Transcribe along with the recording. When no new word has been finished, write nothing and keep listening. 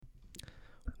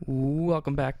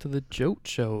Welcome back to the Jote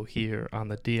Show here on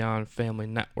the Dion Family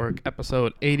Network,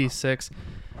 episode 86.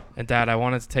 And Dad, I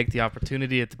wanted to take the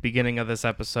opportunity at the beginning of this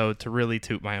episode to really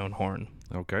toot my own horn.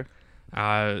 Okay.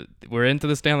 We're into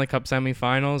the Stanley Cup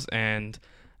semifinals, and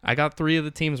I got 3 of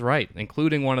the teams right,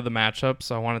 including one of the matchups,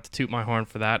 so I wanted to toot my horn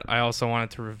for that. I also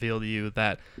wanted to reveal to you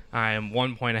that I am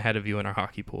 1 point ahead of you in our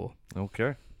hockey pool.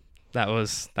 Okay. That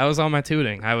was all my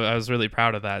tooting. I was really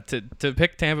proud of that. To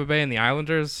pick Tampa Bay and the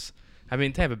Islanders, I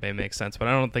mean, Tampa Bay makes sense, but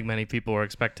I don't think many people were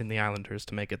expecting the Islanders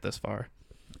to make it this far.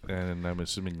 And I'm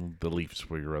assuming the Leafs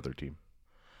were your other team.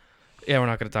 Yeah, we're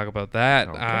not going to talk about that.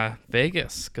 Okay.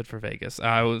 Vegas. Good for Vegas.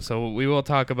 So we will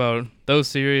talk about those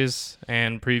series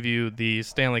and preview the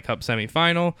Stanley Cup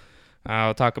semifinal.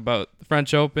 I'll talk about the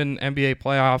French Open, NBA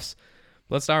playoffs.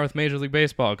 Let's start with Major League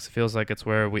Baseball because it feels like it's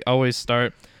where we always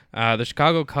start. The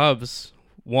Chicago Cubs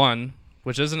won,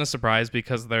 which isn't a surprise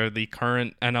because they're the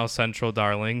current NL Central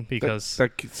darling. Because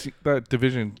that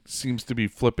division seems to be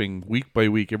flipping week by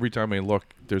week. Every time I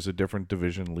look, there's a different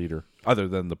division leader, other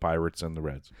than the Pirates and the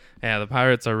Reds. Yeah, the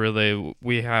Pirates are really.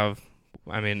 We have,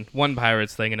 one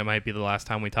Pirates thing, and it might be the last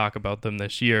time we talk about them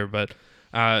this year. But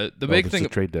big thing, the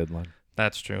trade deadline.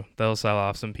 That's true. They'll sell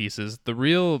off some pieces. The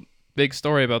real big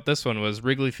story about this one was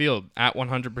Wrigley Field at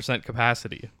 100%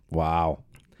 capacity. Wow.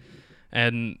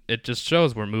 And it just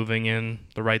shows we're moving in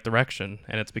the right direction,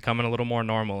 and it's becoming a little more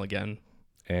normal again.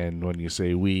 And when you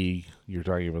say we, you're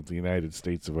talking about the United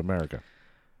States of America.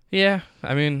 Yeah,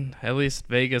 at least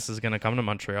Vegas is going to come to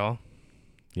Montreal.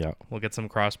 Yeah. We'll get some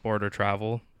cross-border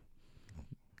travel.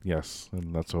 Yes,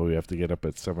 and that's why we have to get up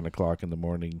at 7 o'clock in the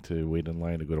morning to wait in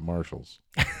line to go to Marshall's.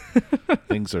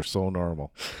 Things are so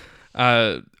normal.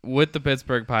 With the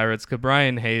Pittsburgh Pirates,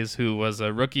 Brian Hayes, who was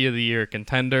a Rookie of the Year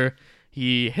contender,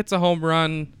 he hits a home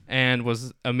run and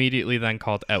was immediately then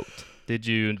called out. Did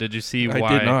you see why?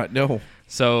 I did not, no.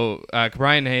 So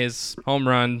Brian Hayes, home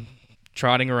run,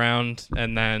 trotting around,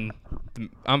 and then the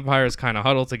umpires kind of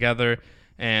huddle together,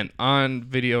 and on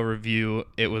video review,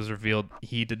 it was revealed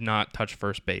he did not touch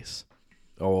first base.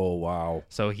 Oh, wow.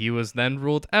 So he was then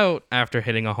ruled out after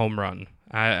hitting a home run.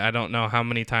 I don't know how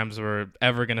many times we're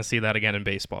ever going to see that again in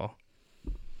baseball.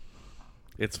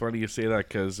 It's funny you say that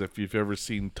because if you've ever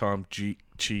seen Tom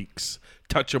Cheeks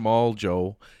Touch 'Em All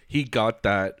Joe, he got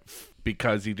that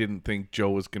because he didn't think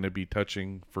Joe was going to be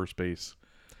touching first base.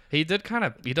 He does kind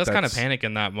of panic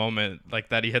in that moment, like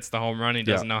that he hits the home run, he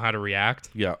doesn't know how to react.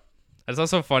 Yeah. It's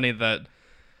also funny that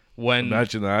when...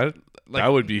 Imagine that. That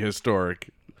would be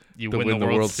historic. You win the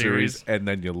World Series and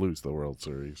then you lose the World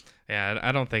Series. Yeah,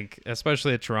 I don't think,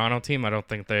 especially a Toronto team, I don't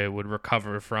think they would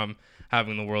recover from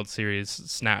having the World Series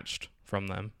snatched from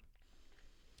them.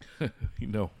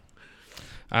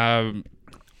 Alex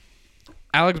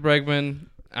Bregman,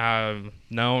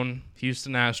 known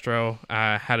Houston Astro,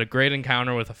 had a great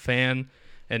encounter with a fan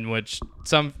in which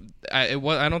I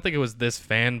don't think it was this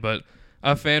fan, but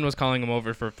a fan was calling him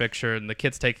over for a picture, and the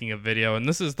kid's taking a video. And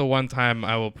this is the one time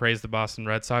I will praise the Boston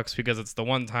Red Sox because it's the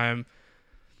one time.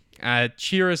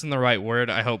 Cheer isn't the right word.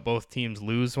 I hope both teams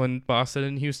lose when Boston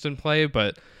and Houston play,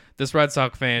 but this Red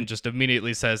Sox fan just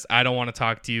immediately says, "I don't want to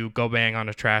talk to you. Go bang on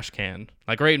a trash can,"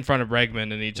 like right in front of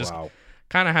Bregman, and he just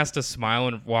kind of has to smile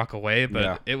and walk away.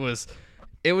 But it was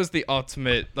the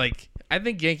ultimate. Like, I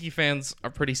think Yankee fans are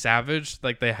pretty savage.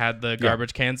 Like, they had the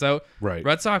garbage cans out. Right.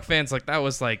 Red Sox fans, like, that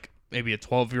was like maybe a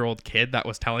 12-year-old kid that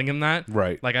was telling him that.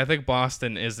 Right. Like, I think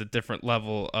Boston is a different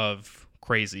level of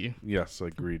crazy. Yes,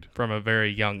 agreed. From a very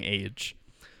young age.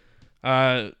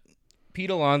 Pete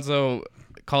Alonso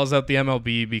calls out the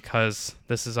MLB because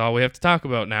this is all we have to talk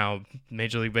about now.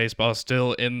 Major League Baseball is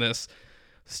still in this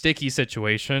sticky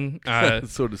situation.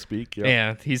 So to speak, yeah.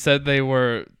 Yeah, he said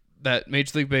that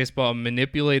Major League Baseball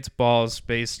manipulates balls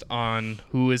based on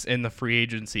who is in the free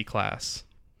agency class.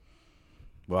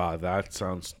 Wow, that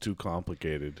sounds too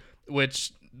complicated.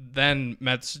 Which then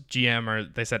Mets GM, or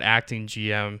they said acting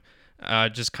GM,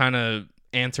 just kind of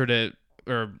answered it,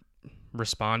 or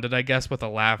responded, I guess, with a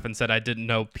laugh and said, "I didn't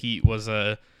know Pete was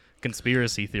a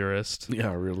conspiracy theorist."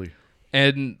 Yeah, really.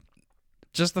 And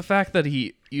just the fact that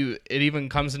it even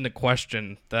comes into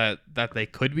question that they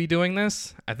could be doing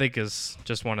this, I think is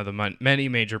just one of the many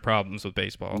major problems with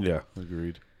baseball. Yeah,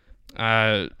 agreed.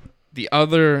 The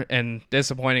other and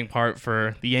disappointing part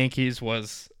for the Yankees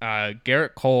was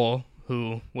Garrett Cole,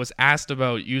 who was asked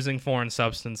about using foreign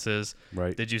substances.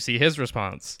 Right. Did you see his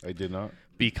response? I did not.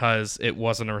 Because it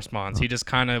wasn't a response. He just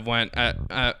kind of went,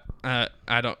 I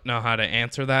don't know how to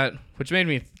answer that, which made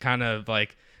me kind of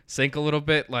like sink a little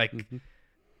bit. Like,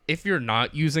 if you're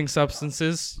not using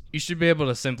substances, you should be able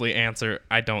to simply answer,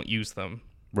 "I don't use them."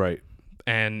 Right.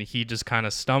 And he just kind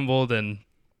of stumbled, and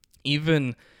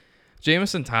even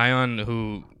Jameson Taillon,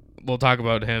 who we'll talk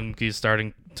about him, he's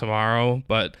starting tomorrow,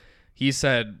 but he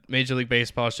said Major League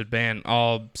Baseball should ban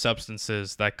all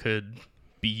substances that could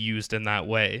be used in that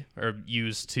way or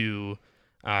used to,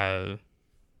 I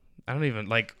don't even,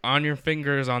 like on your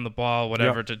fingers, on the ball,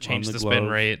 whatever, to change the spin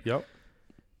rate. Yep.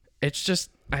 It's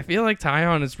just, I feel like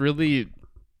Taillon is really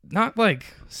not like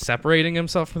separating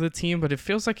himself from the team, but it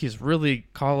feels like he's really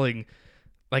calling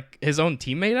like his own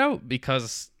teammate out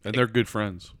because... And they're good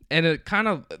friends. And it kind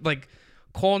of like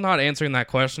Cole not answering that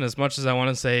question, as much as I want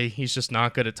to say he's just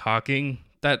not good at talking,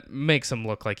 that makes him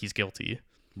look like he's guilty.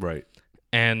 Right.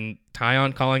 And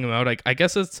Taillon calling him out, I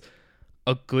guess it's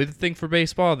a good thing for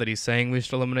baseball that he's saying we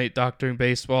should eliminate doctoring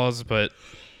baseballs, but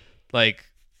like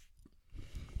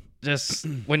just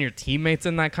when your teammate's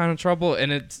in that kind of trouble,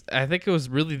 and I think it was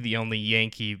really the only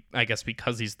Yankee, I guess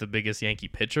because he's the biggest Yankee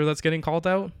pitcher that's getting called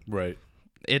out. Right.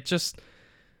 It just,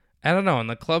 I don't know, in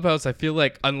the clubhouse, I feel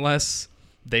like unless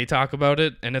they talk about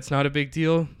it and it's not a big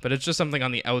deal, but it's just something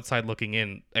on the outside looking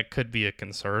in that could be a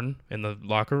concern in the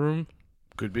locker room.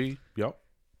 Could be. Yep.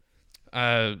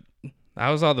 That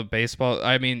was all the baseball.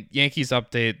 I mean, Yankees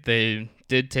update, they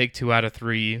did take 2 out of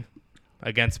 3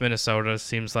 against Minnesota.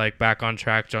 Seems like back on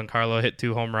track. Giancarlo hit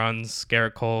 2 home runs.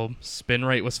 Garrett Cole, spin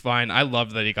rate was fine. I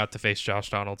loved that he got to face Josh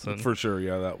Donaldson. For sure,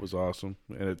 yeah, that was awesome.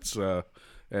 And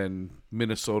and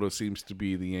Minnesota seems to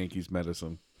be the Yankees'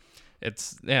 medicine.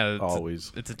 It's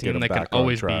always. It's a team that can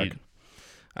always beat.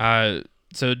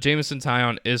 So Jameson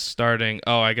Taillon is starting.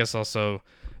 Oh, I guess also,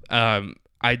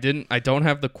 I don't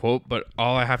have the quote, but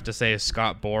all I have to say is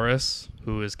Scott Boras,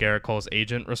 who is Garrett Cole's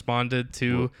agent, responded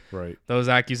to those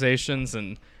accusations,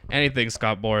 and anything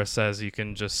Scott Boras says, you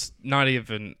can just not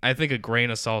even. I think a grain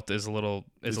of salt is a little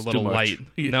light.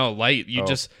 No, light. You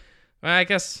I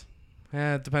guess.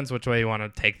 It depends which way you want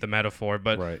to take the metaphor,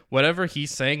 but whatever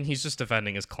he's saying, he's just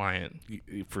defending his client.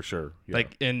 For sure. Yeah.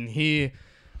 Like, and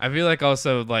I feel like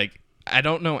also, like, I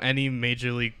don't know any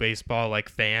Major League Baseball, like,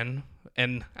 fan,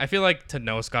 and I feel like to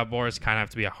know Scott Boras, kind of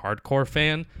have to be a hardcore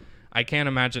fan. I can't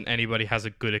imagine anybody has a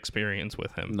good experience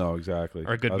with him. No, exactly.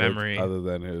 Or a good memory. Other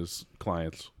than his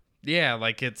clients. Yeah,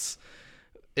 like,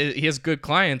 he has good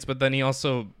clients, but then he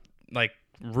also, like,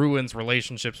 ruins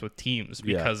relationships with teams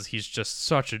because he's just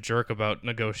such a jerk about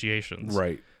negotiations.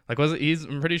 Right. Like,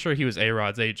 I'm pretty sure he was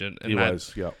A-Rod's agent. And he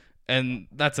was, yeah. And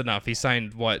that's enough. He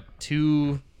signed,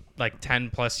 2, like,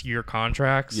 10-plus year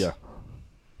contracts? Yeah.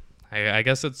 I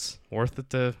guess it's worth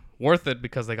it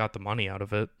because they got the money out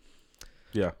of it.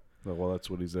 Yeah. Well, that's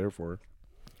what he's there for.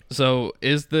 So,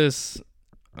 is this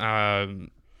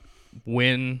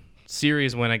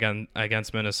series win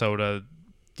against Minnesota,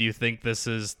 do you think this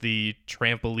is the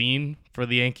trampoline for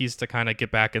the Yankees to kind of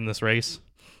get back in this race?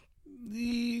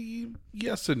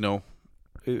 Yes and no.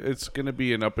 It's going to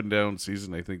be an up and down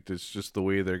season. I think that's just the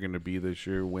way they're going to be this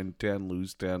year. Win 10,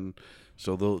 lose 10.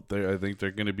 So I think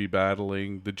they're going to be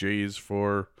battling the Jays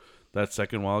for that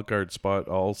second wild card spot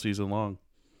all season long.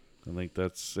 I think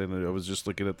and I was just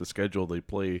looking at the schedule. They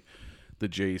play the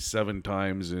Jays 7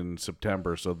 times in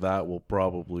September, so that will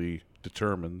probably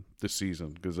determine the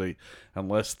season because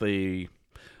unless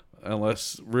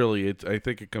really I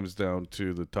think it comes down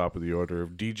to the top of the order. If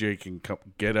DJ can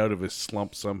get out of his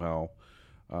slump somehow,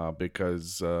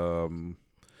 because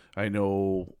I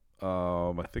know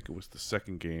I think it was the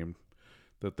second game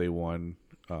that they won.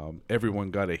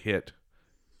 Everyone got a hit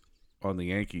on the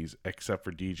Yankees except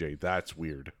for DJ. That's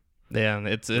weird. Yeah,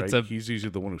 he's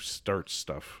usually the one who starts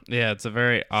stuff. Yeah, it's a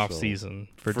very off season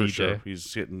for DJ. Sure.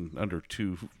 He's hitting under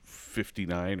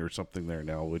 259 or something there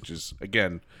now, which is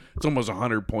again, it's almost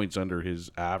 100 points under his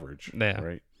average. Yeah,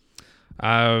 right.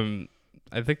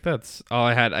 I think that's all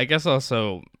I had. I guess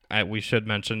also we should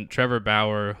mention Trevor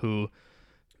Bauer, who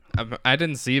I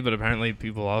didn't see, but apparently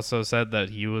people also said that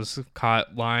he was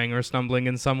caught lying or stumbling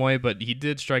in some way. But he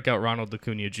did strike out Ronald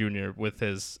Acuna Jr. with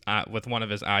one of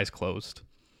his eyes closed.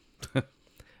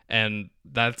 And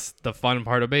that's the fun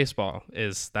part of baseball,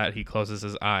 is that he closes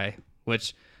his eye,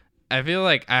 which I feel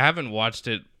like I haven't watched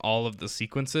all of the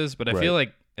sequences, but I feel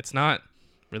like it's not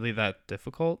really that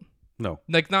difficult. No.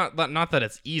 Like not that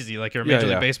it's easy, like you're a Major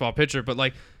League Baseball pitcher, but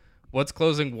like what's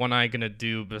closing one eye going to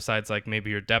do besides like maybe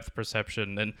your depth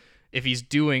perception? And if he's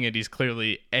doing it, he's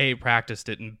clearly A, practiced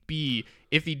it, and B,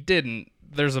 if he didn't,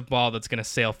 there's a ball that's going to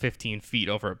sail 15 feet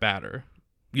over a batter.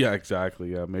 Yeah,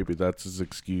 exactly. Yeah, maybe that's his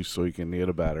excuse so he can hit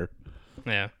a batter.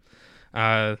 Yeah.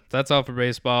 That's all for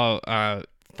baseball.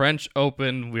 French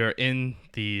Open, we are in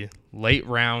the late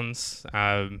rounds.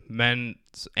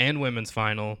 Men's and women's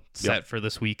final set for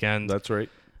this weekend. That's right.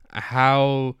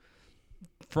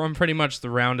 From pretty much the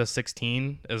round of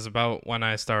 16 is about when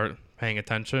I start paying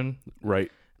attention. Right.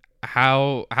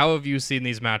 how have you seen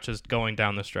these matches going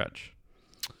down the stretch?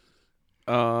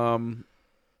 On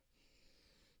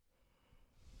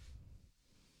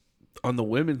the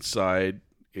women's side,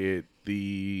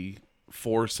 the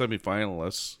 4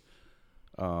 semifinalists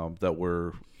that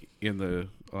were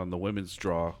on the women's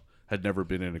draw had never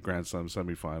been in a Grand Slam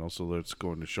semifinal, so that's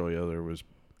going to show you there was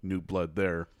new blood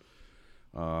there.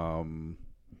 And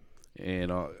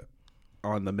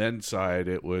on the men's side,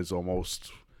 it was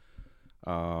almost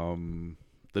the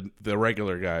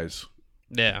regular guys.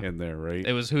 Yeah, in there, right?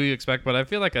 It was who you expect, but I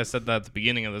feel like I said that at the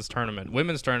beginning of this tournament,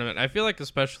 women's tournament. I feel like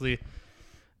especially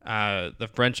the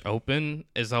French Open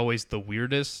is always the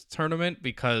weirdest tournament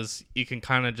because you can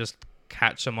kind of just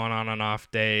catch someone on an off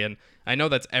day, and I know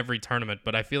that's every tournament,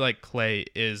 but I feel like clay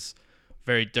is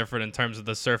very different in terms of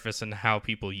the surface and how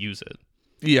people use it.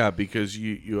 Yeah, because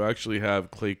you actually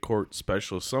have clay court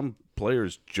specialists. Some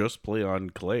players just play on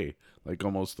clay, like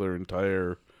almost their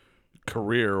entire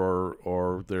career,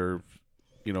 or they're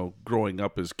growing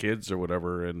up as kids or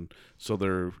whatever, and so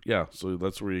so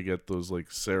that's where you get those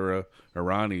like Sarah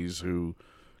Iranis who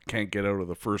can't get out of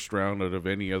the first round out of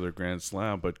any other Grand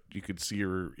Slam, but you could see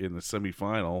her in the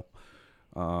semifinal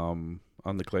on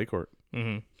the clay court.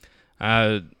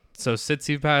 Mm-hmm. So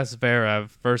Tsitsipas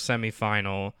Zverev, first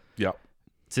semifinal. Yeah.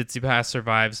 Tsitsipas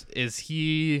survives. Is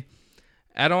he...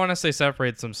 I don't want to say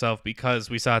separates himself because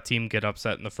we saw a team get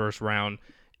upset in the first round.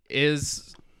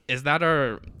 Is that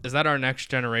our next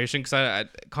generation? Because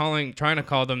trying to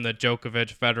call them the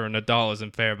Djokovic, Federer, and Nadal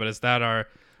isn't fair. But is that our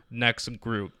next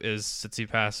group? Is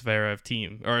Tsitsipas Zverev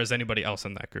team, or is anybody else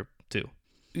in that group too?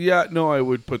 Yeah, no, I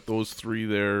would put those 3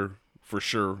 there for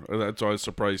sure. That's why I was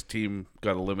surprised Team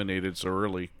got eliminated so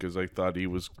early because I thought he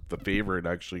was the favorite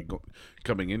actually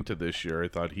coming into this year. I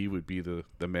thought he would be the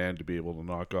man to be able to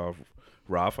knock off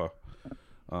Rafa.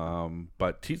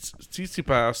 But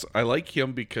Tsitsipas, I like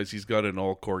him because he's got an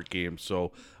all-court game,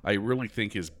 so I really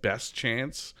think his best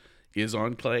chance is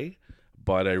on clay,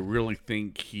 but I really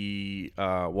think he's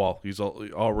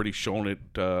already shown it,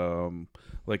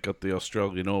 like at the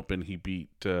Australian Open, he beat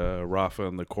Rafa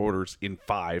in the quarters in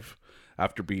 5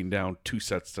 after being down 2-0.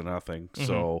 Mm-hmm.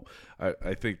 So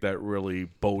I think that really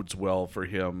bodes well for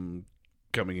him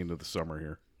coming into the summer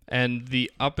here. And the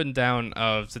up and down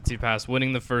of Tsitsipas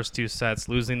winning the first 2 sets,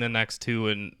 losing the next 2,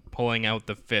 and pulling out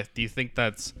the 5th. Do you think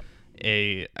that's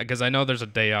because I know there's a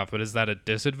day off, but is that a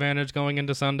disadvantage going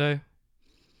into Sunday?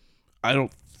 I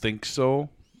don't think so,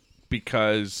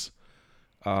 because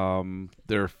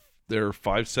their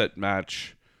 5-set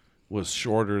match was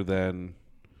shorter than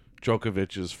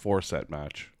Djokovic's 4-set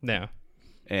match. Yeah.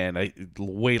 And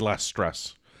way less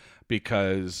stress,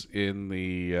 because in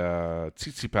the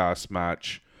Tsitsipas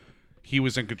match, he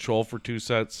was in control for 2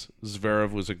 sets.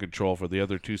 Zverev was in control for the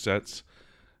other 2 sets,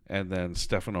 and then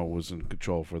Stefano was in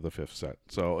control for the 5th set.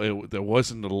 So it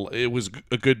was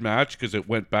a good match because it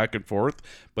went back and forth,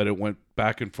 but it went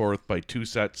back and forth by 2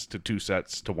 sets to 2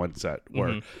 sets to 1 set,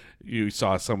 where you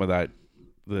saw some of that.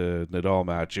 The Nadal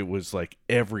match, it was like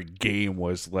every game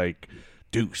was like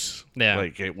deuce. Yeah,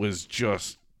 like it was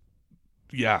just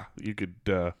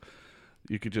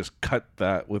you could just cut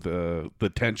that with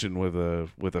the tension with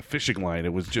a fishing line.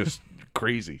 It was just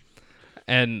crazy.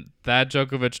 And that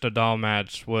Djokovic Nadal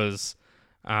match was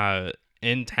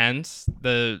intense.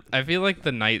 I feel like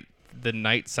the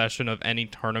night session of any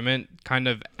tournament kind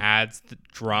of adds the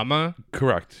drama.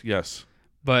 Correct. Yes.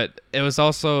 But it was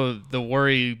also the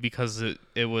worry because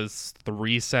it was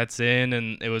 3 sets in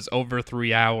and it was over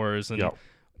 3 hours, and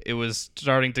it was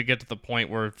starting to get to the point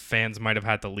where fans might have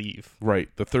had to leave. Right.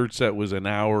 The 3rd set was 1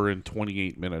 hour and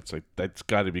 28 minutes. Like, that's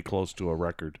got to be close to a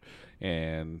record.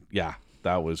 And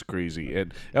that was crazy.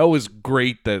 And it was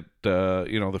great that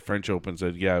the French Open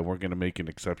said, we're going to make an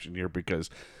exception here, because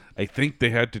I think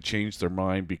they had to change their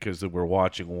mind because they were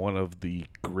watching one of the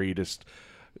greatest.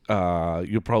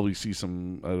 You'll probably see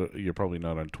some. You're probably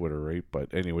not on Twitter, right?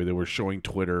 But anyway, they were showing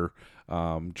Twitter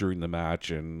during the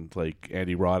match, and like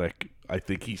Andy Roddick, I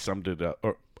think he summed it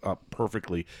up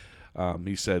perfectly.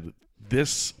 He said,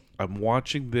 I'm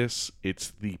watching this.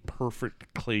 It's the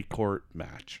perfect clay court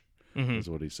match." Is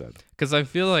what he said. Because I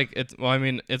feel like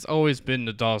it's always been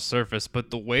Nadal's surface, but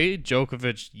the way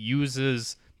Djokovic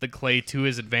uses the clay to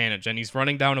his advantage, and he's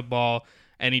running down a ball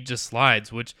and he just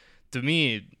slides, which to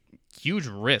me, huge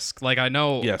risk. Like, I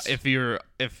know if you're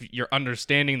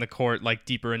understanding the court like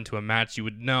deeper into a match, you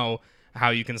would know how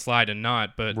you can slide and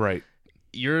not, but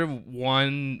you're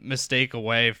one mistake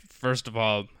away. First of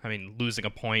all, losing a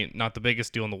point, not the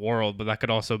biggest deal in the world, but that could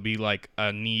also be like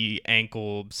a knee,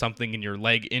 ankle, something in your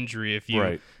leg injury if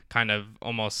you kind of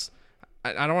almost,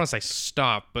 I don't want to say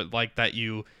stop, but like that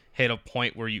you hit a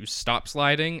point where you stop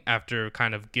sliding after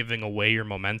kind of giving away your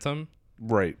momentum.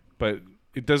 Right, but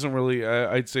it doesn't really.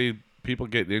 I'd say people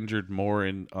get injured more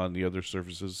on the other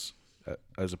surfaces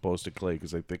as opposed to clay,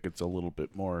 because I think it's a little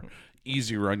bit more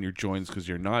easier on your joints because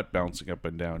you're not bouncing up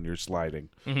and down, you're sliding.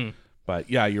 Mm-hmm.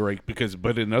 But yeah, you're right,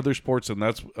 but in other sports,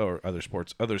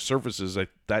 other surfaces,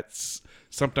 that's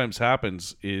sometimes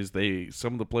happens is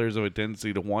some of the players have a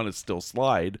tendency to want to still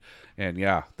slide, and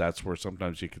yeah, that's where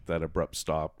sometimes you get that abrupt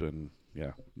stop, and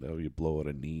yeah, you blow out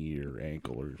a knee or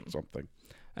ankle or something.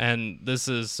 And this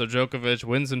is so Djokovic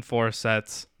wins in 4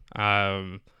 sets.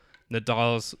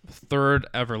 Nadal's third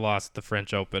ever loss at the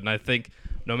French Open. I think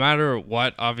no matter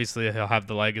what, obviously he'll have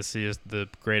the legacy as the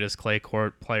greatest clay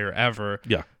court player ever.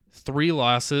 Yeah. 3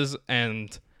 losses,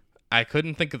 and I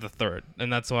couldn't think of the third,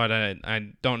 and that's what I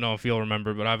don't know if you'll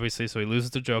remember, but obviously, so he loses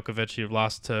to Djokovic, he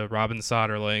lost to Robin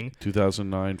Soderling.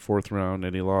 2009, 4th round,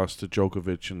 and he lost to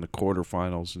Djokovic in the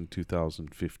quarterfinals in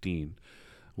 2015,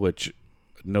 which,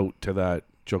 note to that,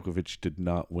 Djokovic did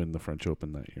not win the French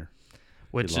Open that year.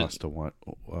 He lost to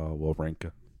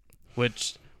Wawrinka.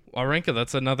 Which, Wawrinka,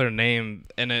 that's another name,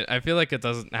 and I feel like it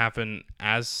doesn't happen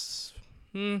as...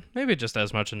 maybe just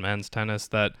as much in men's tennis,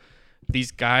 that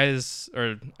these guys,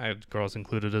 or girls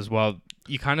included as well,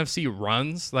 you kind of see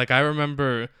runs. Like I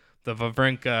remember the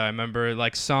Wawrinka, I remember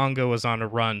like Tsonga was on a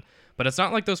run, but it's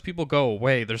not like those people go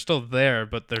away. They're still there,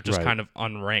 but they're just kind of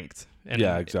unranked and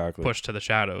exactly pushed to the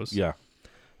shadows. Yeah.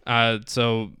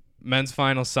 So men's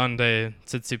final Sunday,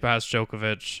 Tsitsipas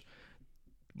Djokovic.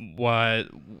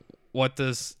 What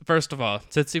does, first of all,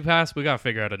 Tsitsipas, we got to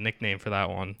figure out a nickname for that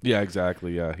one. Yeah,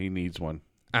 exactly. Yeah, he needs one.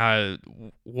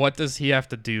 What does he have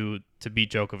to do to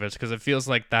beat Djokovic? Because it feels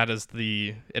like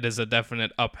it is a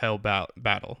definite uphill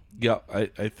battle. Yeah,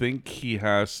 I think he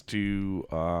has to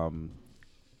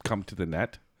come to the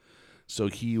net. So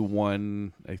he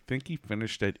won, I think he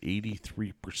finished at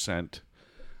 83%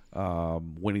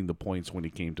 winning the points when he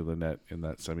came to the net in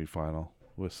that semifinal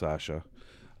with Sasha.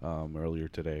 Earlier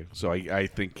today. So I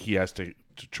think he has to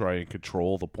try and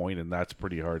control the point, and that's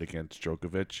pretty hard against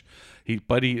Djokovic.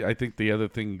 I think the other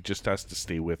thing, he just has to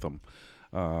stay with him.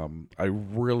 I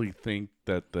really think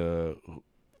that the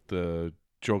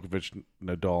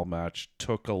Djokovic-Nadal match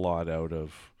took a lot out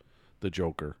of the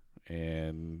Joker,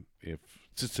 and if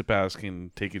Tsitsipas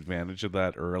can take advantage of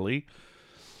that early,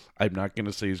 I'm not going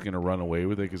to say he's going to run away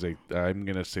with it, because I'm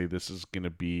going to say this is going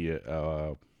to be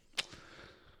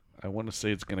I want to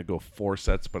say it's going to go 4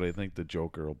 sets, but I think the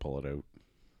Joker will pull it out.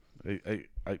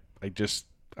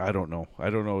 I don't know. I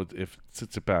don't know if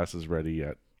Tsitsipas is ready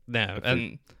yet. Yeah,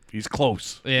 and he's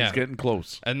close. Yeah, he's getting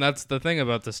close. And that's the thing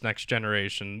about this next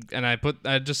generation. And I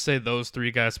just say those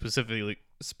 3 guys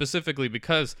specifically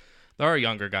because there are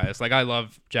younger guys. Like I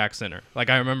love Jack Sinner. Like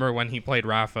I remember when he played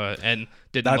Rafa and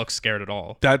didn't look scared at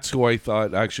all. That's who I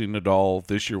thought actually Nadal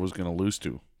this year was going to lose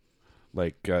to.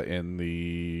 Like in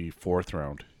the 4th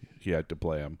round. He had to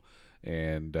play him.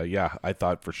 And, I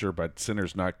thought for sure, but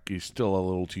Sinner's he's still a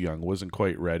little too young, wasn't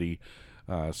quite ready.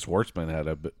 Schwartzman had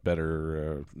a bit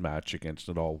better match against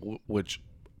Nadal, which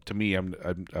to me,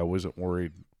 I wasn't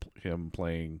worried him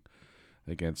playing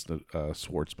against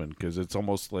Schwartzman, because it's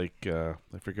almost like, I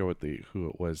forget who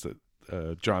it was that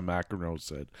John McEnroe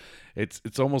said.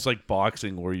 It's almost like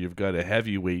boxing where you've got a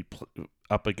heavyweight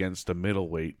up against a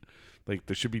middleweight. Like,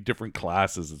 there should be different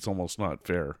classes. It's almost not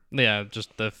fair. Yeah,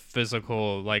 just the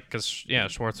physical, like, because,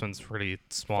 Schwartzman's a pretty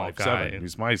small guy. 5'7".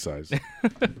 He's my size.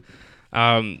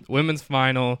 Women's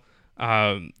final.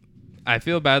 I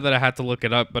feel bad that I had to look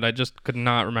it up, but I just could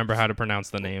not remember how to pronounce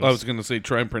the names. I was going to say,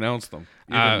 try and pronounce them,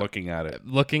 even looking at it.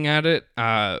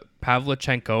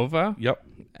 Pavlyuchenkova. Yep.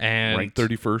 And ranked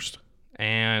 31st.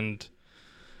 And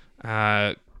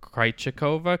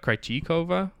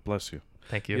Krejcikova. Bless you.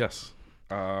 Thank you. Yes.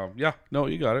 No,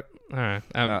 you got it. All right.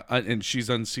 And she's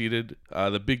unseeded.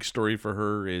 The big story for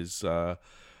her is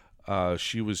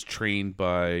she was trained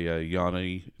by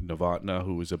Yanni Novotny,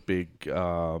 who was a big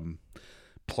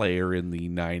player in the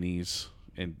 90s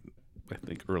and I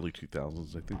think early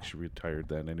 2000s. I think she retired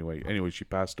then. Anyway, she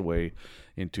passed away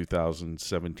in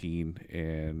 2017,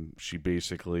 and she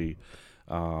basically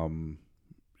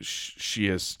she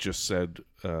has just said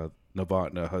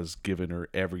Novotny has given her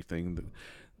everything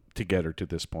to get her to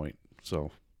this point.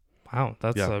 So wow,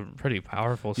 that's a pretty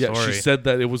powerful story. Yeah, she said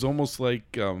that it was almost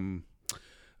like when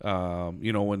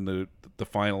the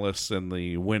finalists and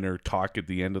the winner talk at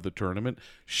the end of the tournament,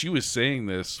 she was saying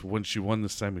this when she won the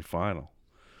semifinal,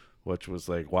 which was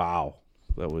like, wow,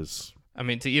 that was, I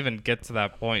mean, to even get to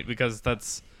that point, because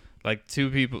that's like 2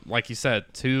 people, like you said,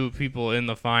 2 people in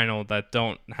the final that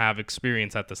don't have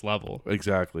experience at this level.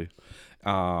 Exactly.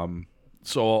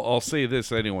 So I'll say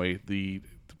this anyway.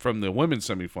 From the women's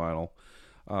semifinal,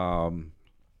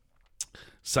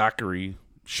 Zachary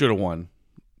should have won,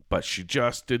 but she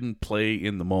just didn't play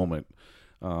in the moment.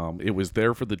 It was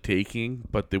there for the taking,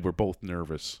 but they were both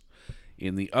nervous.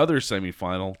 In the other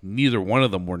semifinal, neither one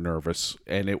of them were nervous,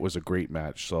 and it was a great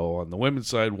match. So on the women's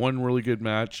side, one really good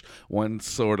match, one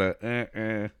sort of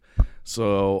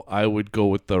So I would go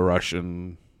with the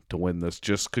Russian to win this,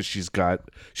 just because she's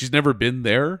never been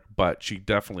there, but she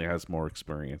definitely has more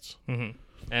experience. Mm-hmm.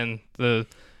 And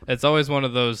it's always one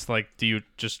of those, like, do you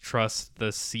just trust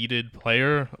the seeded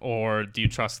player, or do you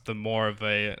trust the more of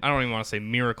a, I don't even want to say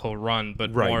miracle run, but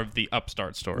more of the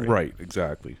upstart story? Right,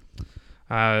 exactly.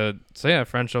 So yeah,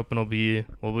 French Open we'll be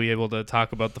able to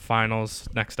talk about the finals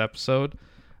next episode.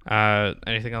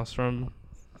 Anything else from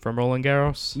Roland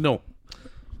Garros? No.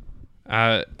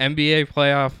 NBA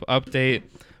playoff update.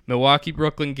 Milwaukee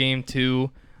Brooklyn game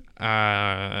 2.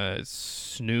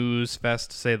 Snooze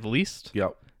fest to say the least.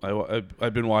 Yep.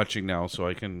 I've been watching now, so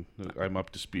I'm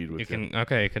up to speed with you.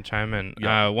 You can chime in.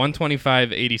 Yep.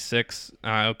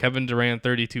 125-86. Kevin Durant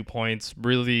 32 points.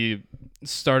 Really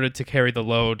started to carry the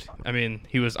load. I mean,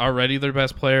 he was already their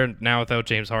best player. Now without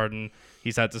James Harden,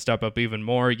 he's had to step up even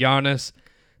more. Giannis,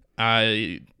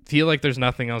 I feel like there's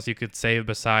nothing else you could say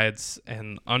besides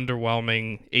an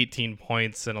underwhelming 18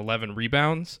 points and 11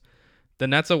 rebounds. The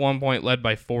Nets at one point led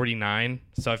by 49,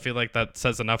 so I feel like that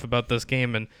says enough about this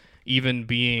game, and even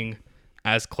being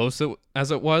as close as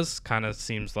it was kind of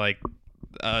seems like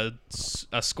a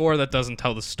score that doesn't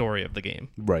tell the story of the game.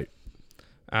 Right.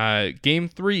 Game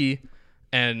 3,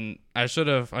 and I should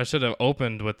have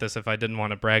opened with this if I didn't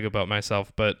want to brag about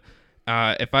myself, but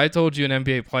if I told you an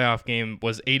NBA playoff game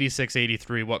was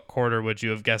 86-83, what quarter would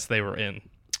you have guessed they were in?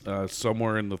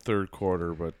 Somewhere in the third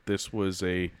quarter, but this was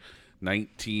a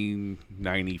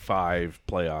 1995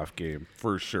 playoff game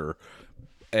for sure.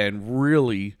 And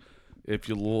really, if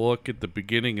you look at the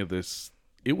beginning of this,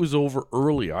 it was over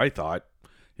early, I thought.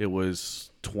 It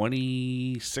was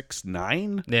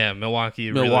 26-9. Yeah,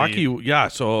 Milwaukee, yeah.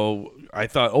 So I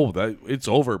thought, that it's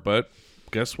over. But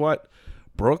guess what?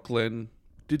 Brooklyn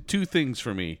did two things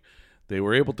for me. They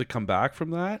were able to come back from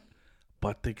that,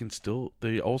 but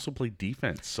they also play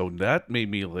defense. So that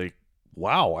made me like,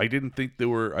 wow, I didn't think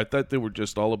I thought they were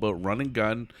just all about run and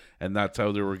gun, and that's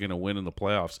how they were going to win in the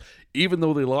playoffs. Even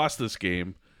though they lost this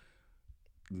game,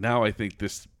 now I think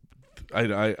this,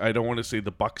 I don't want to say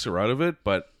the Bucks are out of it,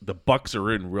 but the Bucks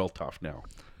are in real tough now.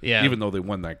 Yeah. Even though they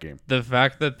won that game. The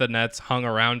fact that the Nets hung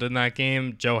around in that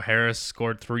game, Joe Harris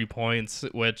scored 3 points,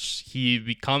 which he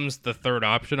becomes the third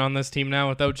option on this team now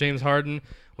without James Harden,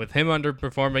 with him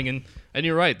underperforming. And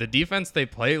you're right, the defense they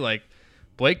play, like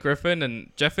Blake Griffin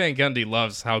and Jeff Van Gundy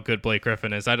loves how good Blake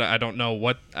Griffin is. I don't know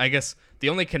what, I guess the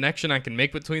only connection I can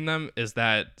make between them is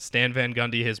that Stan Van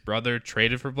Gundy, his brother,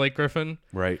 traded for Blake Griffin.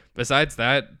 Right. Besides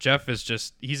that, Jeff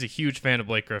is he's a huge fan of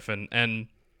Blake Griffin and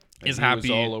is happy.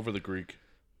 He was all over the Greek.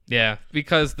 Yeah,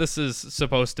 because this is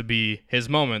supposed to be his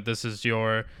moment. This is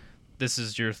your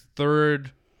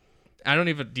third.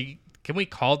 Can we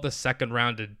call the second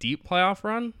round a deep playoff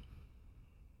run?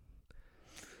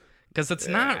 Because it's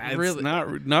not really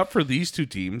not for these two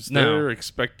teams. No. They're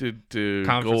expected to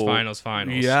conference go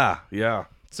finals. Yeah.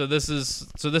 So this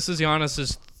is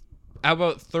Giannis's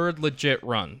about third legit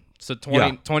run. So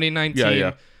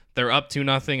 2019, they're up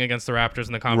 2-0 against the Raptors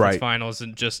in the conference finals,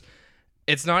 and just.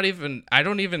 It's not even. I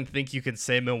don't even think you can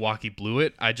say Milwaukee blew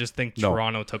it. I just think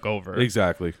Toronto took over.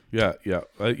 Exactly. Yeah.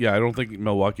 I don't think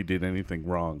Milwaukee did anything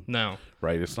wrong. No.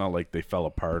 Right. It's not like they fell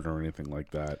apart or anything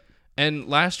like that. And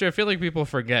last year, I feel like people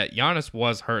forget Giannis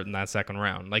was hurt in that second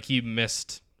round. Like he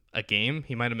missed a game.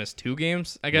 He might have missed 2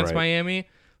 games against Miami.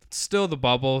 Still the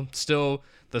bubble. Still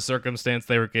the circumstance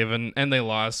they were given, and they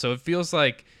lost. So it feels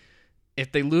like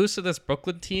if they lose to this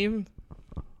Brooklyn team,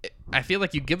 I feel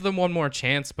like you give them one more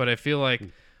chance, but I feel like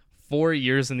 4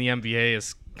 years in the NBA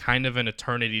is kind of an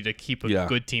eternity to keep a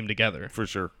good team together. For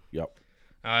sure. Yep.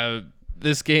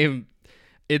 This game,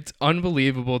 it's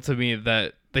unbelievable to me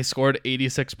that they scored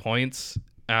 86 points,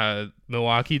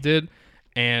 Milwaukee did,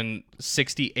 and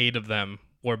 68 of them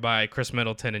were by Chris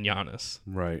Middleton and Giannis.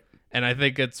 Right. And I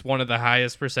think it's one of the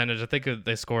highest percentage. I think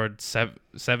they scored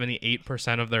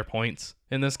 78% of their points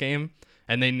in this game.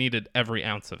 And they needed every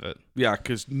ounce of it. Yeah,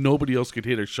 because nobody else could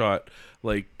hit a shot.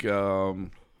 Like,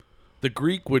 the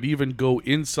Greek would even go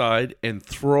inside and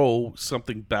throw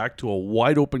something back to a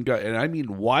wide-open guy. And I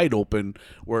mean wide open,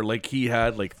 where, like, he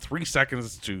had, 3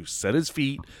 seconds to set his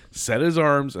feet, set his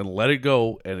arms, and let it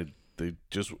go. And they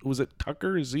just... Was it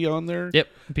Tucker? Is he on there? Yep,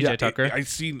 PJ Tucker. I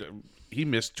seen... he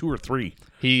missed 2 or 3.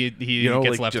 He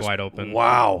gets left just, wide open.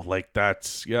 Wow, like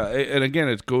that's and again,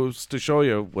 it goes to show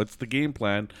you what's the game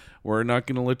plan. We're not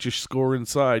going to let you score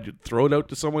inside. Throw it out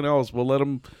to someone else. We'll let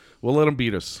them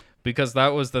beat us. Because that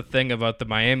was the thing about the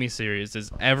Miami series is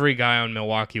every guy on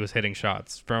Milwaukee was hitting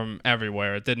shots from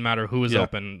everywhere. It didn't matter who was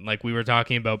open. Like we were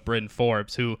talking about Bryn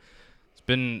Forbes, who's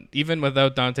been, even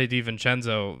without Dante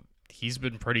DiVincenzo, he's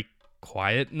been pretty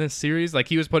quiet in this series. Like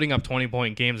he was putting up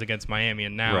 20-point games against Miami,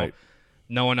 and now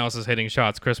no one else is hitting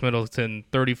shots. Chris Middleton,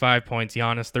 35 points,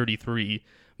 Giannis 33.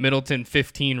 Middleton,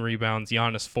 15 rebounds,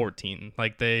 Giannis 14.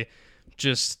 Like they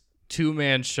just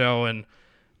two-man show, and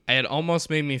it almost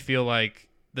made me feel like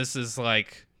this is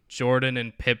like Jordan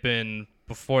and Pippen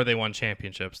before they won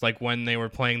championships, like when they were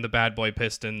playing the bad boy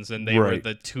Pistons and they were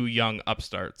the two young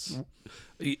upstarts.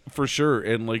 For sure.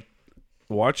 And like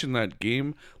watching that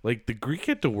game, like the Greek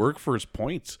had to work for his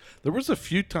points. There was a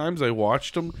few times I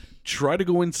watched him try to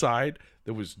go inside.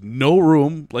 There was no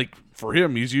room. Like for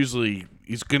him, he's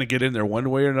going to get in there one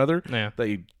way or another. Yeah.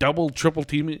 They double, triple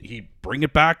team it. He bring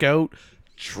it back out.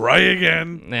 Try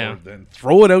again, or then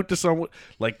throw it out to someone.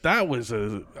 Like that was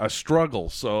a struggle.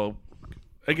 So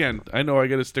again, I know I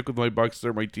got to stick with my Bucks.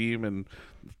 They're my team, and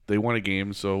they won a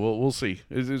game. So we'll see.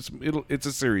 It's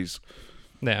a series.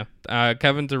 Yeah.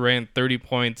 Kevin Durant, 30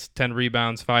 points, 10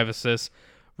 rebounds, 5 assists,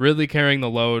 really carrying the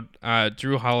load.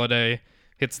 Drew Holiday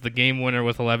hits the game winner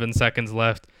with 11 seconds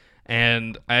left.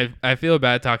 And I feel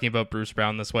bad talking about Bruce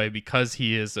Brown this way because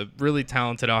he is a really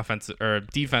talented offensive or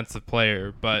defensive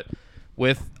player, but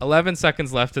with 11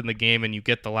 seconds left in the game and you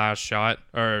get the last shot,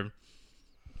 or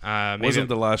maybe wasn't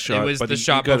the last shot. It was but the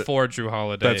shot before Drew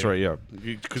Holiday. That's right, yeah.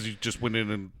 Because he just went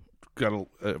in and got a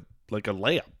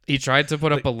layup. He tried to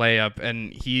put up a layup,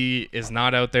 and he is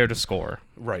not out there to score.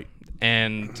 Right.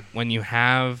 And when you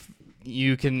give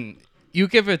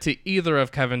it to either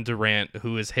of Kevin Durant,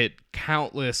 who has hit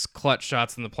countless clutch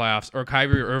shots in the playoffs, or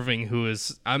Kyrie Irving, who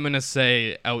is, I'm going to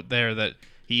say out there that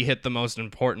he hit the most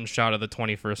important shot of the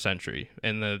 21st century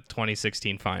in the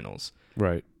 2016 finals.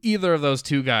 Right. Either of those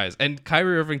two guys. And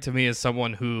Kyrie Irving, to me, is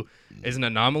someone who is an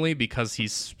anomaly because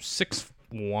he's 6'1",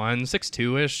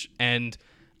 6'2"-ish, and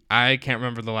I can't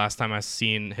remember the last time I've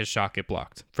seen his shot get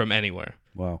blocked from anywhere.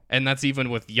 Wow. And that's even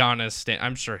with Giannis.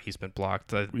 I'm sure he's been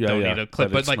blocked. I don't need a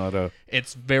clip, but like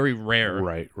it's very rare.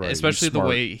 Right. Especially the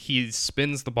way he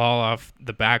spins the ball off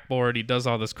the backboard. He does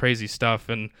all this crazy stuff,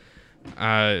 and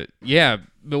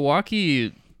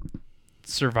Milwaukee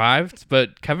survived,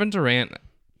 but Kevin Durant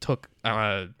took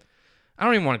I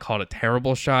don't even want to call it a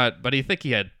terrible shot, but I think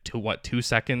he had 2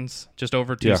 seconds, just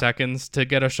over 2 seconds to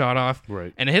get a shot off.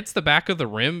 Right. And it hits the back of the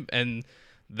rim, and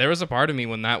there was a part of me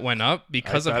when that went up,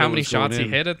 because of how many shots he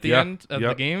hit at the end of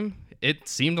the game, it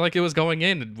seemed like it was going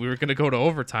in, and we were going to go to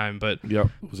overtime, but it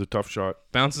was a tough shot.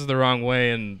 Bounces the wrong way,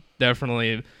 and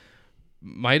definitely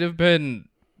might have been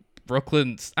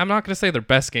Brooklyn's, I'm not going to say their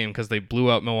best game because they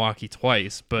blew out Milwaukee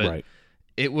twice, but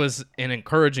it was an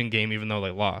encouraging game even though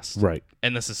they lost. Right.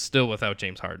 And this is still without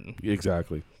James Harden.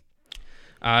 Exactly.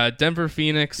 Denver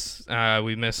Phoenix, we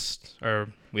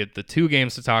had the 2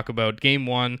 games to talk about. Game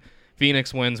 1,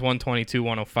 Phoenix wins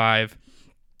 122-105.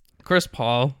 Chris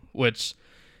Paul, which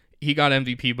he got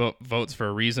MVP votes for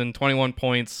a reason, 21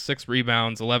 points, 6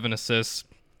 rebounds, 11 assists.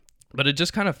 But it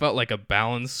just kind of felt like a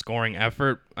balanced scoring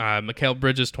effort. Mikal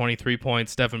Bridges, 23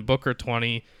 points. Devin Booker,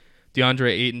 20.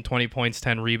 DeAndre Ayton, 20 points,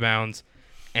 10 rebounds.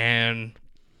 And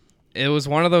it was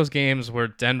one of those games where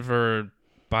Denver,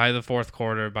 by the fourth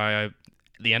quarter, by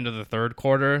the end of the third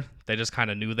quarter, they just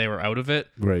kind of knew they were out of it.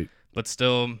 Right. But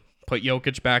still put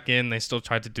Jokic back in. They still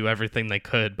tried to do everything they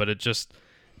could, but it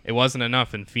wasn't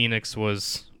enough, and Phoenix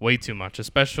was way too much,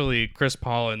 especially Chris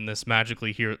Paul in this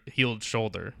magically healed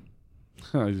shoulder.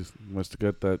 I just must have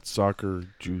got that soccer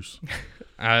juice.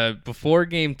 Before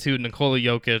Game 2, Nikola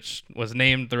Jokic was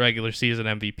named the regular season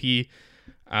MVP.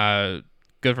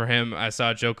 Good for him. I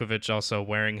saw Djokovic also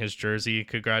wearing his jersey,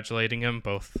 congratulating him,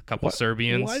 both a couple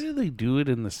Serbians. Why did they do it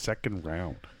in the second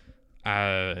round?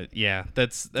 That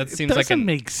seems like it doesn't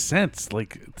make sense.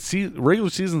 Like,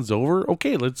 regular season's over.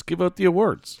 Okay, let's give out the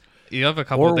awards. You have a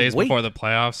couple of days before the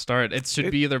playoffs start. It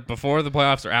should be either before the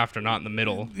playoffs or after, not in the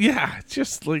middle. Yeah, it's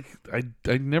just like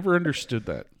I never understood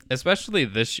that. Especially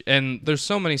and there's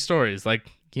so many stories.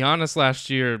 Like Giannis last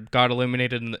year got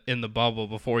eliminated in the bubble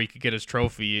before he could get his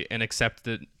trophy and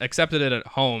accepted it at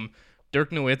home.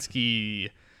 Dirk Nowitzki,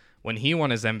 when he won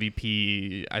his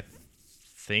MVP, I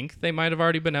think they might have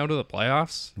already been out of the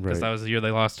playoffs because that was the year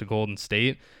they lost to Golden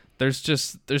State. There's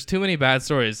too many bad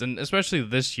stories, and especially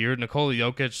this year, Nikola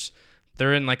Jokic,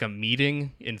 they're in like a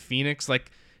meeting in Phoenix. Like,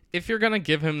 if you're gonna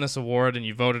give him this award and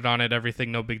you voted on it,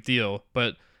 everything, no big deal.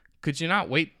 But could you not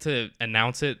wait to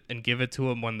announce it and give it to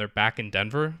them when they're back in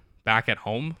Denver, back at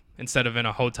home, instead of in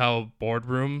a hotel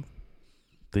boardroom?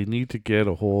 They need to get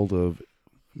a hold of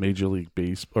Major League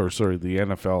Baseball, the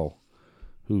NFL,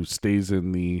 who stays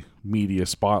in the media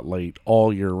spotlight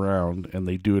all year round, and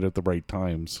they do it at the right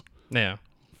times. Yeah.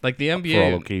 Like the NBA.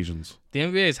 For all occasions. The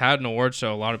NBA's had an award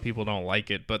show. A lot of people don't like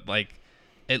it, but like,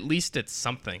 at least it's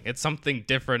something. It's something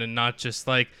different and not just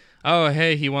like, oh,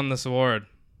 hey, he won this award.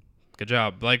 Good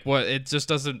job. Like, what? It just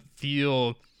doesn't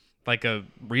feel like a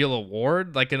real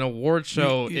award. Like, an award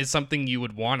show is something you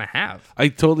would want to have. I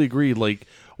totally agree. Like,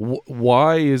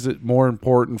 why is it more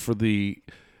important for the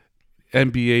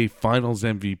NBA Finals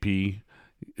MVP,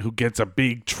 who gets a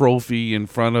big trophy in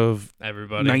front of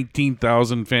everybody,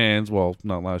 19,000 fans? Well,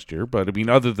 not last year, but I mean,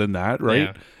 other than that, right?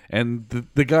 Yeah. And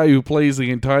the guy who plays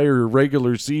the entire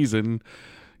regular season,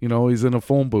 he's in a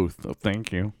phone booth. Oh,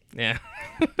 thank you. Yeah.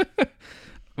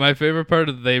 My favorite part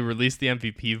is they released the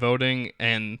MVP voting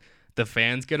and the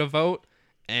fans get a vote.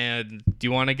 And do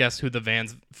you want to guess who the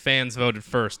fans voted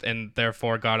first and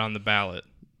therefore got on the ballot?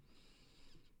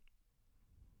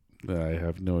 I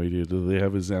have no idea. Do they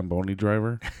have a Zamboni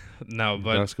driver? No,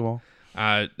 but basketball.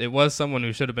 It was someone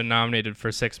who should have been nominated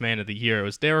for Sixth Man of the Year. It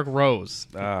was Derrick Rose.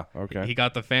 Okay. He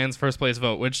got the fans' first place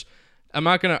vote, which I'm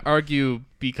not going to argue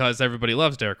because everybody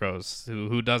loves Derrick Rose.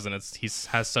 Who doesn't? He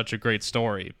has such a great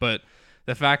story. But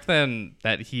the fact then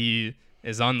that he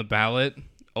is on the ballot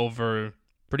over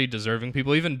pretty deserving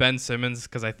people, even Ben Simmons,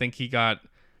 because I think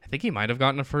he might have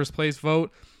gotten a first place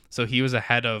vote. So he was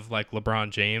ahead of like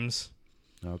LeBron James.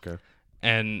 Okay.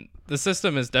 And the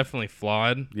system is definitely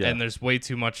flawed, and there's way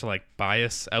too much like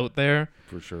bias out there.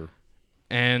 For sure.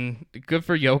 And good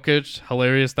for Jokic.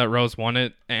 Hilarious that Rose won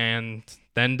it. And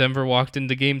then Denver walked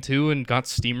into game 2 and got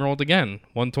steamrolled again.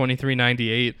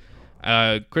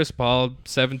 123-98. Chris Paul,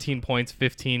 17 points,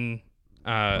 15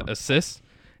 assists.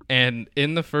 And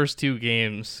in the first 2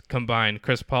 games combined,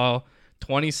 Chris Paul,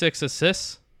 26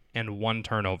 assists and 1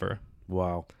 turnover.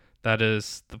 Wow. That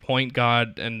is the point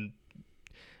god, and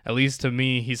at least to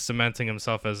me, he's cementing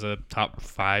himself as a top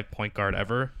 5 point guard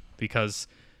ever, because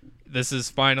this is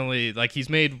finally, like, he's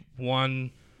made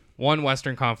one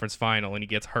Western Conference final and he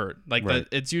gets hurt. Like, right.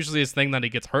 It's usually his thing that he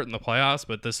gets hurt in the playoffs,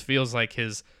 but this feels like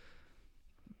his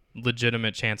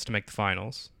legitimate chance to make the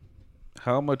finals.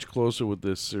 How much closer would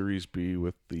this series be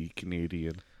with the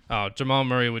Canadian? Oh, Jamal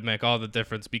Murray would make all the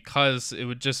difference, because it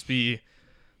would just be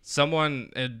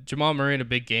Jamal Murray in a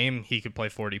big game, he could play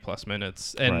 40-plus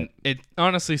minutes. And right. It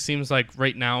honestly seems like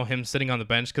right now him sitting on the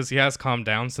bench, because he has calmed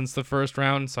down since the first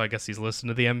round, so I guess he's listened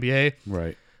to the NBA.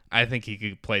 Right. I think he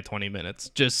could play 20 minutes.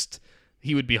 Just,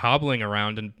 he would be hobbling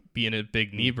around and be in a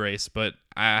big knee brace, but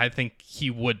I think he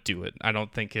would do it. I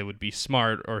don't think it would be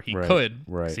smart, or he could,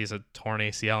 because he's a torn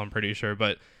ACL, I'm pretty sure,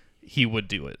 but he would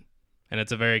do it. And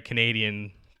it's a very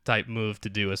Canadian-type move to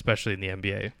do, especially in the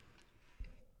NBA.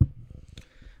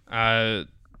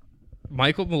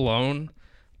 Michael Malone,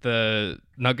 the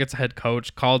Nuggets head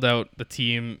coach, called out the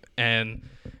team, and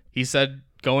he said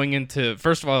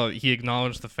first of all, he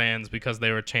acknowledged the fans because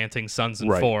they were chanting Suns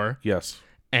in 4. Yes.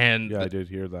 And I did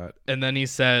hear that. And then he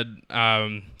said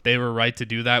they were right to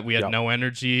do that. We had no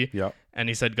energy. Yep. And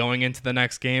he said, going into the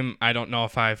next game, I don't know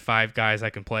if I have 5 guys I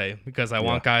can play, because I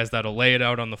want guys that'll lay it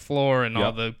out on the floor and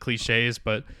all the cliches,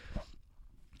 but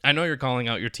I know you're calling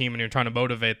out your team and you're trying to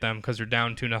motivate them because you're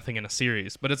down 2-0 in a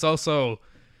series, but it's a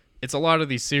lot of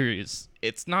these series.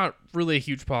 It's not really a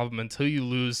huge problem until you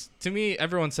lose. To me,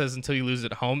 everyone says until you lose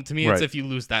at home. To me, it's if you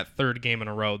lose that 3rd game in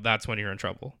a row, that's when you're in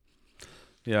trouble.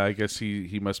 Yeah, I guess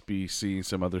he must be seeing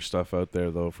some other stuff out there,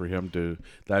 though, for him to.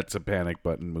 That's a panic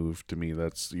button move to me.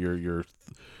 That's you're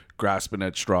grasping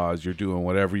at straws. You're doing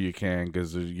whatever you can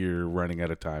because you're running out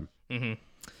of time. Mm-hmm.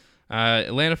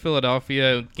 Atlanta,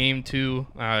 Philadelphia, game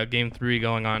 2, game 3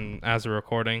 going on as a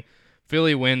recording.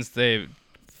 Philly wins. They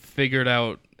figured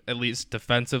out, at least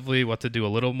defensively, what to do a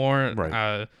little more.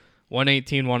 Right.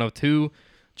 118-102.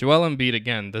 Joel Embiid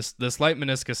again. This light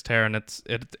meniscus tear, and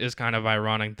it is kind of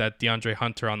ironic that DeAndre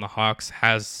Hunter on the Hawks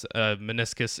has a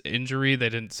meniscus injury. They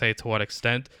didn't say to what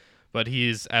extent, but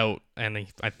he's out, and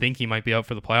I think he might be out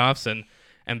for the playoffs. And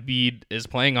Embiid is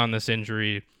playing on this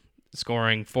injury,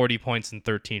 scoring 40 points and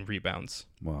 13 rebounds.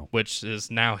 Wow. Which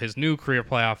is now his new career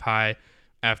playoff high.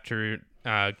 After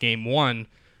game 1,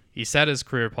 he set his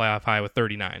career playoff high with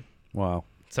 39. Wow.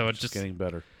 So it's just getting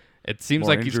better. It seems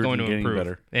More like he's going to improve.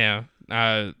 Better.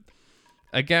 Yeah.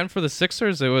 Again, for the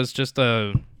Sixers, it was just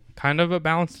a kind of a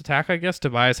balanced attack, I guess.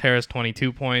 Tobias Harris,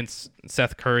 22 points.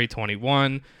 Seth Curry,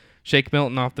 21. Shake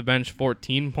Milton off the bench,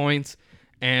 14 points.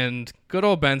 And good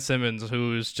old Ben Simmons,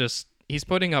 who's just... He's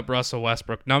putting up Russell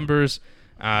Westbrook numbers.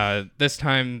 This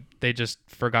time they just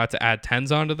forgot to add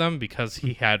 10s onto them because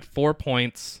he had 4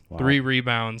 points, 3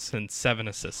 rebounds, and 7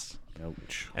 assists.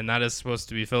 Ouch. And that is supposed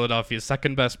to be Philadelphia's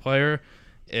second best player.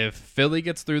 If Philly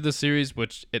gets through the series,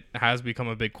 which it has become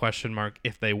a big question mark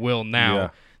if they will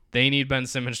now, they need Ben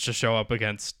Simmons to show up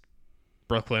against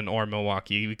Brooklyn or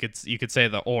Milwaukee. You could say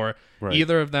the or. Right.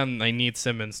 Either of them, they need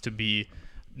Simmons to be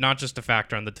not just a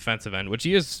factor on the defensive end, which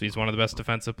he is. He's one of the best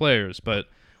defensive players, but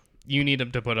you need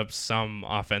him to put up some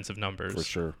offensive numbers. For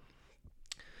sure.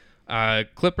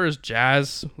 Clippers,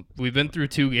 Jazz, we've been through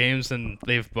 2 games, and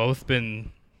they've both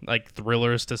been like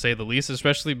thrillers to say the least,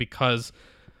 especially because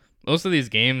most of these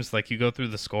games, like you go through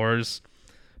the scores,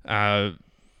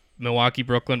 Milwaukee,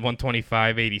 Brooklyn,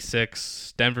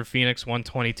 125-86, Denver, Phoenix,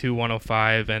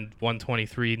 122-105, and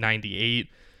 123-98.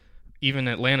 Even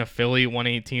Atlanta, Philly,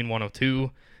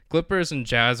 118-102. Clippers and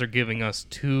Jazz are gave us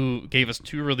 2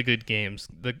 really good games.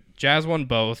 The Jazz won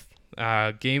both.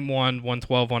 Game 1,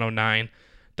 112-109.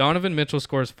 Donovan Mitchell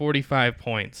scores 45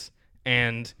 points,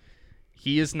 and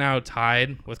he is now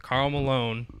tied with Karl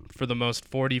Malone for the most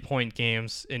 40-point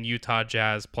games in Utah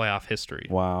Jazz playoff history.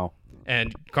 Wow.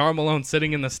 And Karl Malone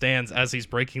sitting in the stands as he's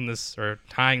breaking this or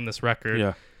tying this record.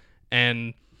 Yeah.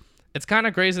 And it's kind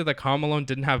of crazy that Karl Malone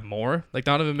didn't have more. Like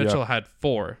Donovan Mitchell had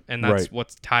 4, and that's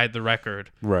what's tied the record.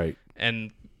 Right.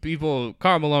 And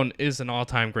Karl Malone is an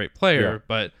all-time great player,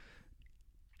 but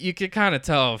you could kind of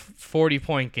tell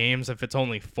 40-point games, if it's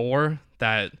only 4,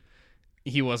 that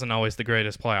he wasn't always the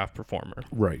greatest playoff performer.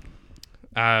 Right.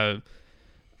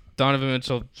 Donovan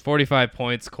Mitchell, 45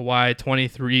 points. Kawhi,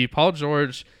 23. Paul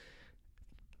George,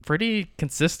 pretty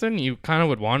consistent. You kind of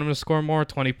would want him to score more.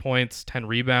 20 points, 10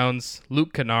 rebounds.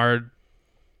 Luke Kennard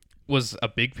was a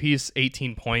big piece,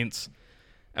 18 points.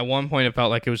 At one point, it felt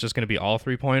like it was just going to be all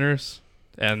 3-pointers.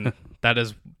 And that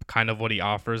is kind of what he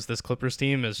offers this Clippers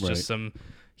team, is just some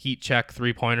heat check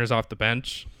 3-pointers off the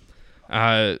bench.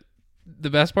 The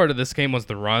best part of this game was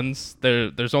the runs.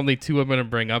 There's only 2 I'm going to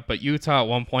bring up, but Utah at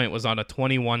one point was on a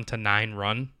 21-9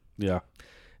 run. Yeah.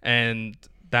 And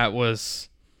that was,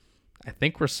 I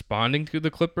think, responding to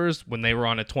the Clippers when they were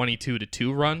on a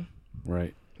 22-2 run.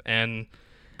 Right. And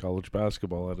college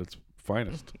basketball at its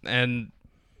finest. And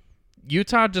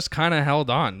Utah just kind of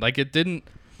held on. Like it's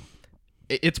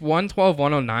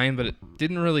 112-109, but it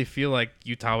didn't really feel like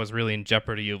Utah was really in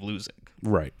jeopardy of losing.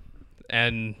 Right.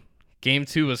 And Game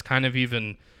 2 was kind of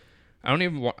even, I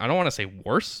don't want to say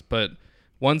worse, but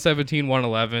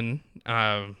 117-111.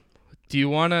 I'll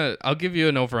give you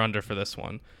an over-under for this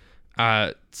one.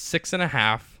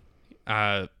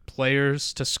 6.5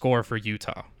 players to score for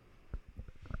Utah.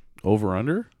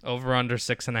 Over-under? Over-under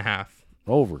 6.5.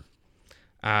 Over.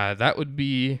 That would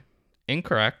be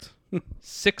incorrect.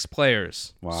 6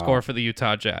 players score for the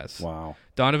Utah Jazz. Wow.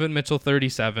 Donovan Mitchell,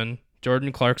 37.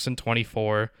 Jordan Clarkson,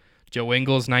 24. Joe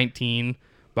Ingles, 19.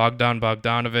 Bogdan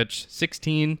Bogdanovic,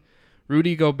 16.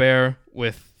 Rudy Gobert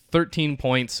with 13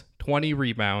 points, 20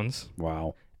 rebounds.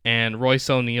 Wow. And Royce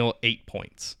O'Neal, 8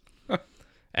 points.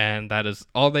 And that is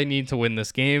all they need to win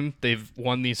this game. They've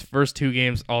won these first 2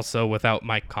 games also without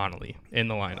Mike Conley in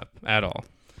the lineup at all.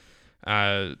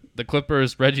 The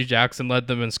Clippers, Reggie Jackson led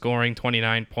them in scoring,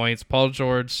 29 points. Paul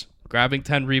George grabbing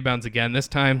 10 rebounds again, this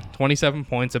time 27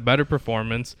 points, a better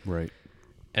performance. Right.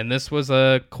 And this was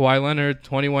a Kawhi Leonard,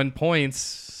 21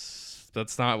 points.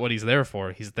 That's not what he's there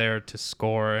for. He's there to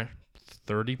score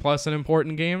 30-plus in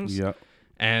important games. Yeah.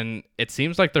 And it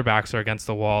seems like their backs are against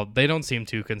the wall. They don't seem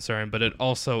too concerned, but it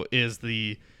also is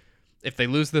if they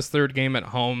lose this 3rd game at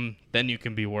home, then you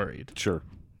can be worried. Sure.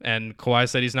 And Kawhi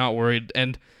said he's not worried.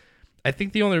 And I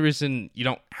think the only reason you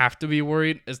don't have to be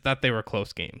worried is that they were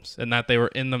close games and that they were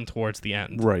in them towards the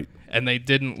end. Right. And they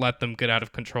didn't let them get out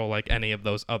of control like any of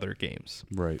those other games.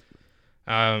 Right.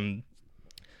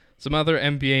 Some other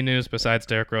NBA news besides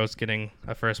Derrick Rose getting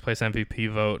a first-place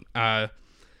MVP vote.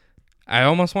 I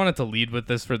almost wanted to lead with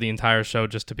this for the entire show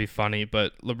just to be funny,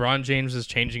 but LeBron James is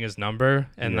changing his number,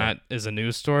 and that is a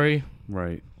news story.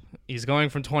 Right. He's going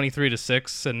from 23 to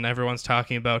 6, and everyone's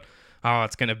talking about,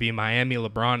 it's going to be Miami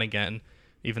LeBron again,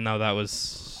 even though that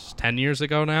was 10 years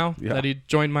ago now that he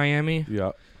joined Miami.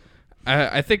 Yeah.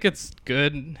 I think it's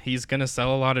good. He's going to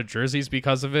sell a lot of jerseys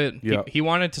because of it. Yeah. He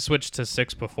wanted to switch to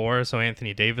 6 before, so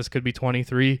Anthony Davis could be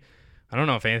 23. I don't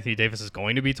know if Anthony Davis is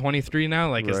going to be 23 now.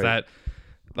 Like, is that...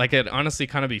 Like, it'd honestly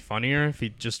kind of be funnier if he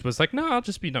just was like, no, I'll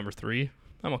just be number 3.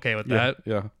 I'm okay with that.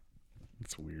 Yeah.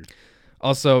 It's weird.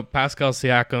 Also, Pascal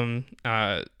Siakam,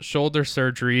 shoulder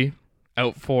surgery,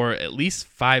 out for at least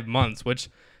 5 months, which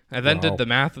I then did the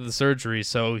math of the surgery,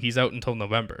 so he's out until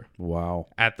November. Wow.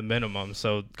 At the minimum.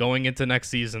 So going into next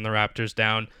season, the Raptors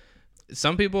down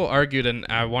some people argued, and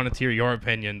I wanted to hear your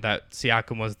opinion, that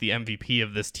Siakam was the MVP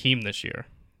of this team this year.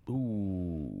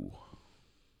 Ooh.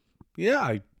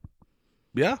 Yeah,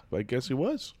 I guess he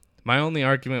was. My only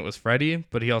argument was Freddie,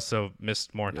 but he also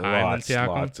missed more time than Siakam.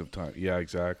 Lots of time. Yeah,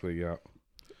 exactly. Yeah.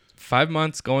 5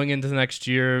 months going into the next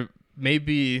year,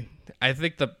 maybe. I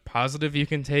think the positive you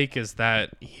can take is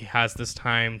that he has this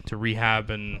time to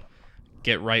rehab and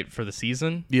get right for the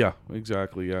season. Yeah,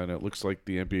 exactly. Yeah, and it looks like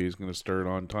the NBA is going to start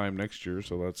on time next year,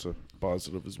 so that's a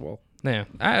positive as well. Yeah,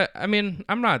 I mean,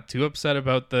 I'm not too upset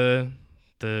about the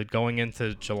going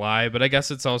into July, but I guess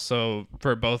it's also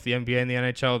for both the NBA and the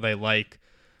NHL, they like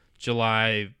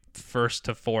July 1st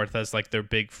to 4th as like their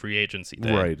big free agency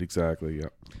day. Right, exactly. Yeah.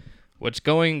 Which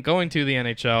going to the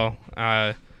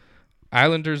NHL,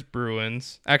 Islanders,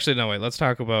 Bruins. Actually, no, wait. Let's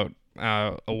talk about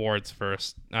awards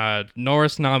first.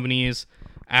 Norris nominees: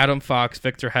 Adam Fox,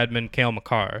 Victor Hedman, Cale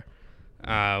Makar.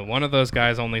 One of those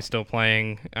guys only still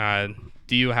playing.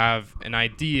 Do you have an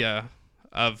idea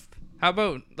of how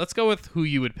about? Let's go with who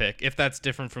you would pick if that's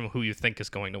different from who you think is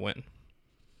going to win.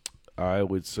 I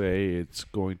would say it's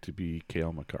going to be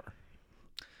Cale Makar.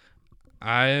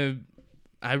 I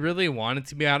really want it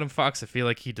to be Adam Fox. I feel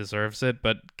like he deserves it,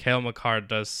 but Cale Makar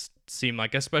does seem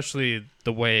like, especially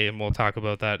the way, and we'll talk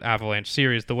about that Avalanche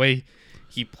series, the way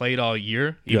he played all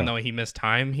year, even though he missed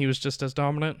time, he was just as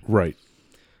dominant. Right.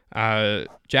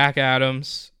 Jack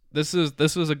Adams. This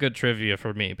was a good trivia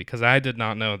for me because I did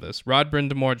not know this. Rod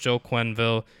Brind'Amour, Joe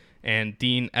Quenneville, and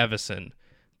Dean Evison.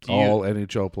 All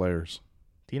NHL players.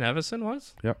 Dean Evison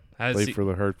was? Yep. Played for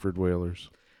the Hartford Whalers.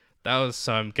 That was,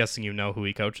 so I'm guessing you know who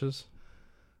he coaches?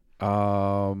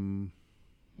 No,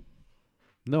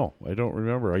 I don't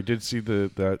remember. I did see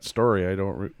that story. I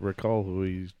don't recall who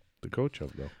he's the coach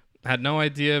of, though. Had no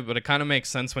idea, but it kind of makes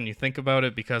sense when you think about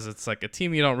it because it's like a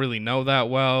team you don't really know that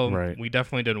well. Right. We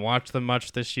definitely didn't watch them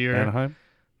much this year. Anaheim?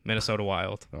 Minnesota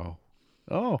Wild.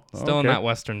 Oh. Still in that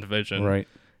Western Division. Right.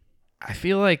 I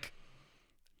feel like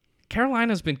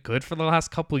Carolina's been good for the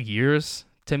last couple of years.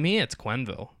 To me, it's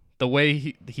Quenneville. The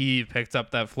way he picked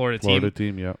up that Florida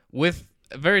team, yeah, with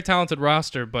a very talented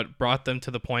roster, but brought them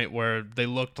to the point where they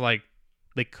looked like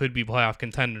they could be playoff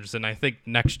contenders, and I think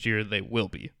next year they will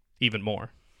be even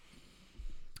more.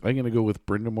 I'm going to go with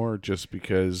Brind'Amour just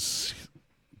because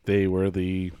they were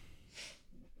the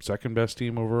second best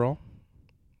team overall.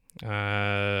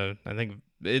 I think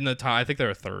in the top, I think they're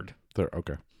a third.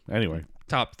 Okay. Anyway,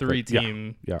 top three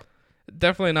team. Yeah.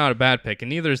 Definitely not a bad pick, and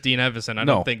neither is Dean Evison. I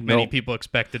don't think many people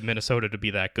expected Minnesota to be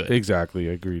that good. Exactly.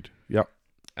 Agreed. Yep.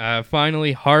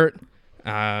 Finally, Hart.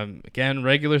 Again,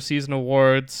 regular season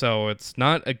award, so it's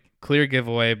not a clear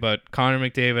giveaway, but Connor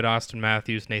McDavid, Austin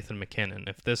Matthews, Nathan McKinnon.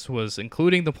 If this was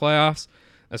including the playoffs,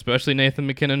 especially Nathan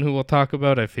McKinnon, who we'll talk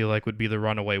about, I feel like would be the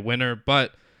runaway winner.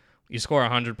 But you score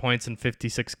 100 points in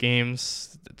 56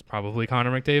 games, it's probably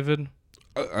Connor McDavid.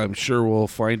 I'm sure we'll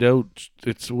find out.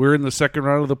 We're in the second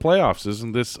round of the playoffs,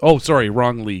 isn't this? Oh, sorry,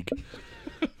 wrong league.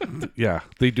 Yeah,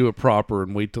 they do it proper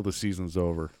and wait till the season's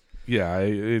over. Yeah,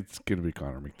 it's going to be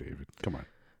Connor McDavid. Come on.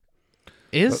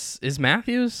 Is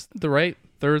Matthews the right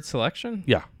third selection?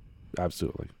 Yeah,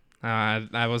 absolutely.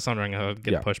 I was wondering how I'd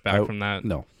get pushback from that.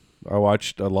 No. I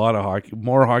watched a lot of hockey,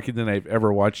 more hockey than I've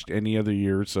ever watched any other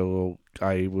year, so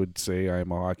I would say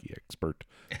I'm a hockey expert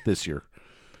this year.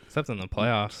 Except in the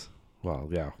playoffs. Well,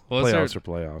 yeah. Playoffs are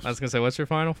playoffs. I was going to say, what's your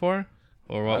Final Four?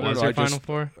 Or what was your Final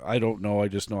Four? I don't know. I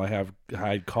just know I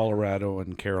had Colorado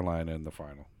and Carolina in the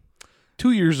final. 2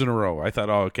 years in a row. I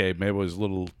thought, okay, maybe it was a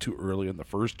little too early in the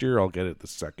first year. I'll get it the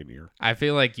second year. I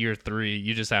feel like year 3,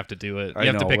 you just have to do it.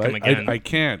 You have to pick them again. I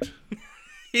can't.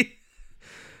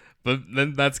 But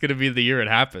then that's going to be the year it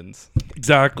happens.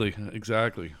 Exactly.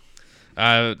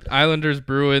 Islanders,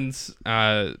 Bruins.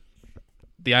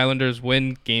 The Islanders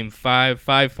win Game 5,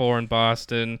 5-4 in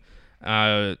Boston.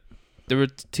 There were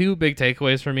 2 big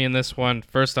takeaways for me in this one.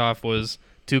 First off was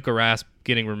Tuukka Rask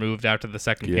getting removed after the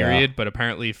second period, but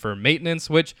apparently for maintenance,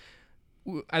 which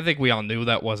I think we all knew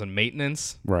that wasn't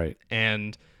maintenance. Right.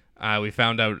 And we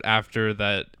found out after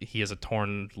that he has a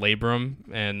torn labrum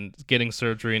and getting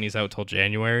surgery, and he's out till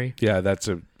January. Yeah, that's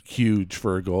a huge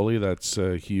for a goalie. That's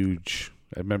a huge.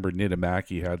 I remember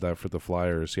Niittymaki had that for the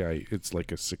Flyers. Yeah, it's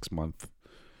like a 6-month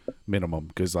minimum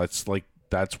because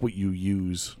that's what you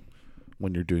use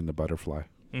when you're doing the butterfly.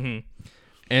 Mm-hmm.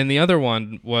 And the other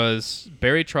one was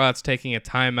Barry Trotz taking a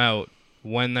timeout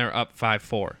when they're up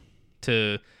 5-4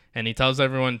 and he tells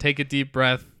everyone, take a deep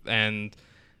breath, and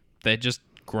they just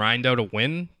grind out a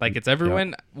win. Like, it's every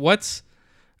win.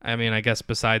 I guess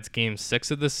besides Game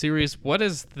 6 of this series, what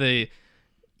is the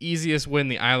easiest win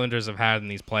the Islanders have had in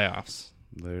these playoffs?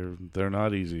 They're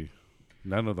not easy.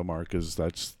 None of them are, because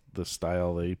the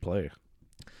style they play.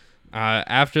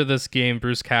 After this game,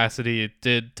 Bruce Cassidy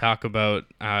did talk about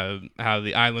how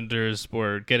the Islanders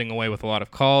were getting away with a lot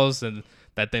of calls and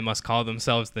that they must call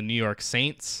themselves the New York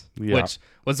Saints, which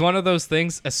was one of those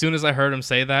things. As soon as I heard him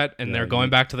say that, and they're going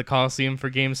back to the Coliseum for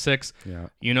Game 6,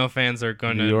 fans are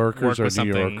going to work with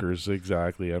something. New Yorkers,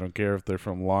 exactly. I don't care if they're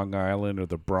from Long Island or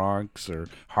the Bronx or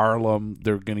Harlem,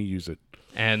 they're going to use it.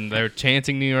 And they're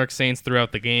chanting New York Saints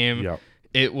throughout the game. Yep.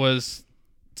 It was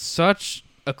such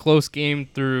a close game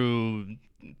through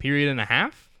period and a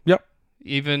half. Yep.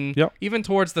 Even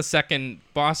towards the second,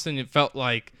 Boston, it felt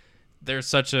like there's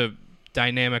such a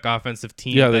dynamic offensive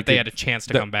team that they had a chance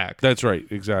to come back. That's right.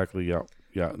 Exactly.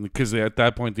 Yeah. Because at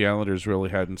that point, the Islanders really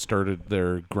hadn't started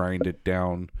their grind it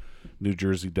down. New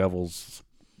Jersey Devils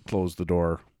closed the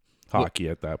door hockey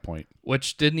at that point.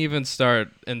 Which didn't even start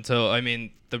until,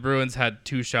 the Bruins had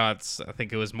 2 shots. I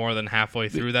think it was more than halfway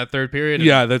through that third period.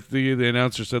 Yeah, the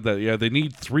announcer said that. Yeah, they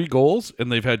need 3 goals,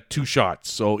 and they've had 2 shots.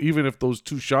 So even if those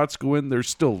 2 shots go in, they're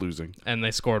still losing. And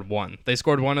they scored 1. They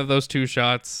scored 1 of those 2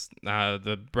 shots.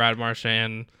 The Brad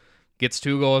Marchand gets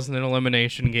 2 goals in an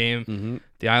elimination game. Mm-hmm.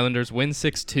 The Islanders win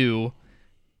 6-2.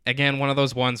 Again, one of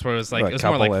those ones where it was like it was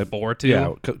more like 4-2.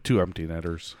 Yeah, 2 empty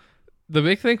netters. The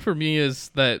big thing for me is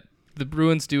that the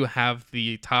Bruins do have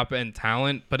the top-end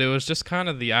talent, but it was just kind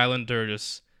of the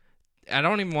Islanders. I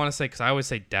don't even want to say, because I always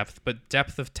say depth, but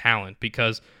depth of talent,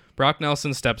 because Brock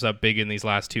Nelson steps up big in these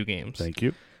last 2 games. Thank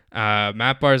you.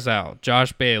 Matt Barzal,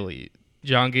 Josh Bailey,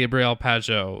 Jean-Gabriel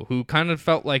Pageau, who kind of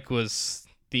felt like was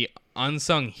the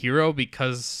unsung hero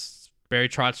because Barry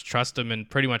Trotz trusts him in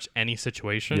pretty much any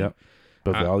situation. Yep.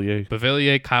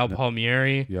 Bavelier. Kyle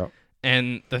Palmieri. Yep.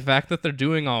 And the fact that they're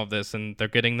doing all of this and they're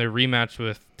getting their rematch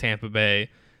with Tampa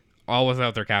Bay, all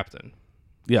without their captain.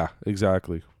 Yeah,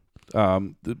 exactly.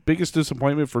 The biggest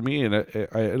disappointment for me, and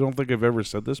I don't think I've ever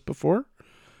said this before,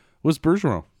 was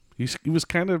Bergeron. He was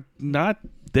kind of not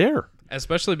there.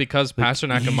 Especially because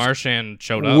Pasternak and Marchand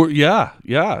showed up.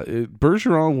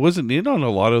 Bergeron wasn't in on a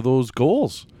lot of those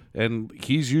goals. And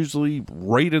he's usually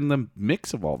right in the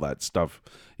mix of all that stuff.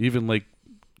 Even like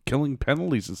killing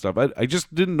penalties and stuff. I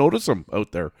just didn't notice him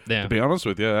out there, to be honest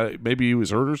with you. Maybe he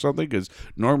was hurt or something, because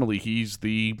normally he's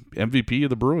the MVP of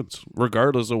the Bruins,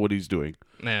 regardless of what he's doing.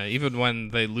 Yeah, even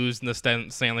when they lose in the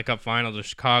Stanley Cup final to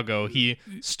Chicago, he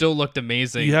still looked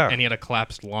amazing, and he had a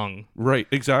collapsed lung. Right,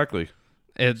 exactly.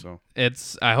 I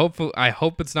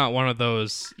hope it's not one of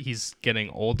those he's getting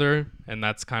older, and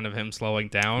that's kind of him slowing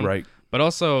down. Right. But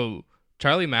also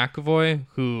Charlie McAvoy,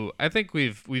 who I think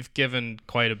we've given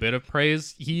quite a bit of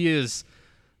praise. He is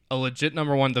a legit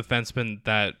number 1 defenseman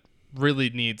that really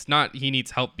needs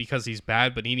help because he's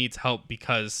bad, but he needs help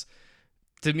because,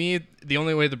 to me, the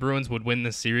only way the Bruins would win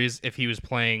this series if he was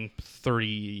playing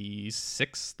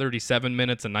 36, 37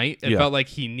 minutes a night. It felt like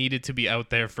he needed to be out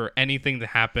there for anything to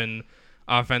happen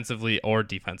offensively or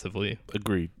defensively.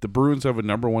 Agreed. The Bruins have a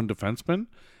number 1 defenseman,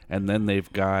 and then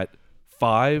they've got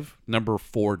 5 number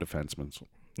 4 defensemen.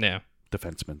 Yeah.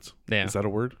 Defensemen. Yeah. Is that a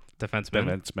word?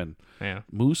 Defensemen. Yeah.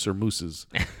 Moose or mooses?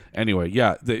 Anyway,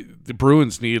 yeah, the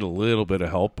Bruins need a little bit of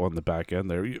help on the back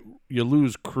end there. You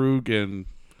lose Krug and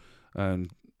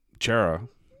Chara.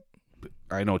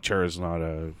 I know Chara's not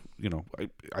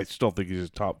I still think he's a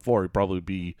top 4. He'd probably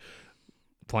be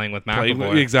playing with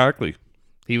McAvoy. Exactly.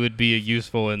 He would be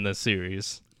useful in this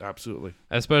series. Absolutely.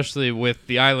 Especially with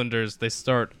the Islanders, they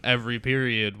start every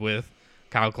period with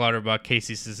Kyle Clutterbuck,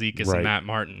 Casey Cizikas, and Matt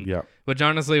Martin. Yeah. Which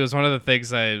honestly was one of the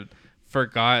things I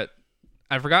forgot.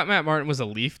 I forgot Matt Martin was a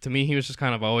Leaf. To me, he was just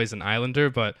kind of always an Islander,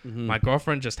 but my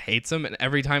girlfriend just hates him, and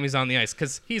every time he's on the ice,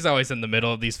 because he's always in the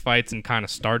middle of these fights and kind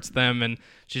of starts them, and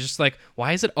she's just like,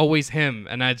 why is it always him?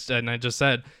 And I just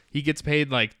said, he gets paid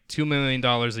like $2 million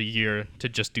a year to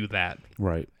just do that.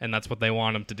 Right. And that's what they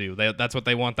want him to do. That's what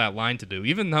they want that line to do,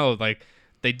 even though like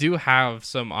they do have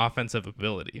some offensive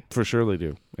ability. For sure they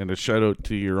do. And a shout out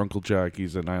to your Uncle Jack.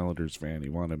 He's an Islanders fan. He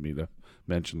wanted me to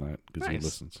mention that because he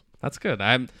listens. That's good.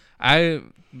 He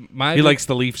likes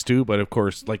the Leafs too, but of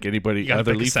course, like anybody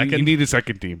other Leafs, you need a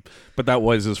second team. But that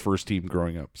was his first team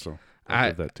growing up, so I'll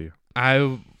give that to you.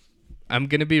 I'm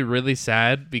gonna be really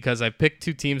sad because I picked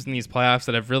 2 teams in these playoffs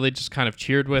that I've really just kind of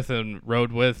cheered with and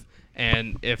rode with.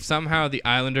 And if somehow the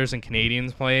Islanders and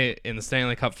Canadiens play in the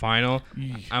Stanley Cup final,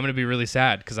 I'm gonna be really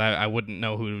sad because I wouldn't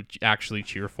know who to actually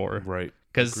cheer for. Right.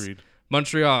 Because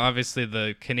Montreal, obviously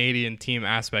the Canadian team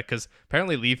aspect, because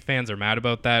apparently Leaf fans are mad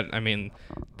about that. I mean,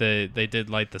 they did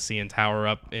light the CN Tower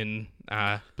up in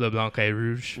Bleu Blanc et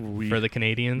Rouge for the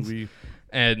Canadians.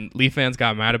 And Leaf fans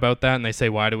got mad about that, and they say,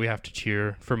 why do we have to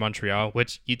cheer for Montreal?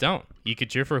 Which you don't. You could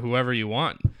cheer for whoever you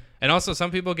want. And also,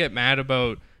 some people get mad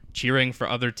about cheering for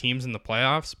other teams in the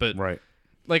playoffs, but Right.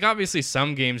 like obviously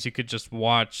some games you could just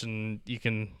watch and you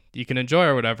can enjoy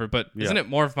or whatever, but isn't it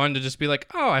more fun to just be like,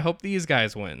 oh, I hope these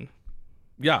guys win?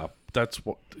 Yeah,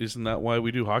 isn't that why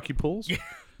we do hockey polls?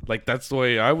 Like, that's the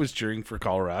way I was cheering for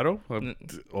Colorado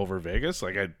over Vegas.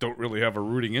 Like, I don't really have a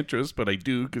rooting interest, but I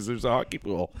do because there's a hockey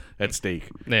pool at stake.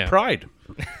 Yeah. Pride.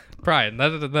 Pride.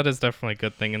 That is definitely a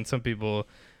good thing. And some people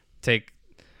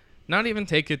not even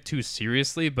take it too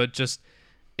seriously, but just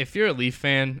if you're a Leaf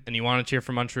fan and you want to cheer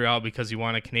for Montreal because you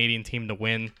want a Canadian team to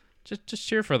win, just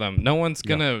cheer for them. No one's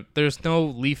going to – there's no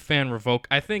Leaf fan revoke.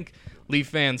 I think Leaf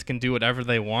fans can do whatever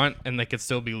they want, and they could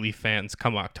still be Leaf fans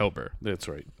come October. That's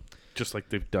right. Just like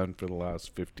they've done for the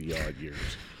last 50-odd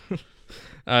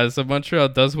years. So Montreal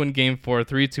does win Game 4,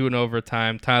 3-2 in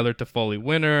overtime. Tyler Toffoli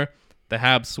winner. The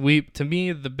Habs sweep. To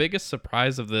me, the biggest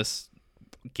surprise of this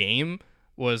game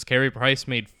was Carey Price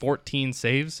made 14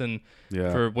 saves. And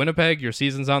for Winnipeg, your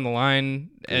season's on the line.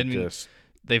 And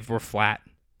they were flat.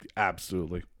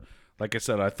 Absolutely. Like I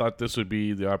said, I thought this would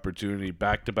be the opportunity.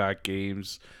 Back-to-back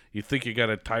games. You think you got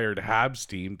a tired Habs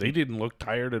team. They didn't look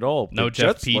tired at all. No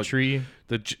Jeff Petrie.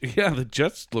 The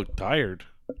Jets looked tired,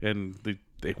 and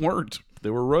they weren't.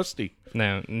 They were rusty.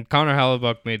 No, and Connor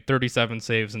Hellebuck made 37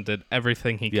 saves and did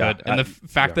everything he could. And the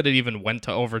fact that it even went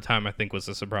to overtime, I think, was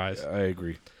a surprise. I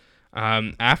agree.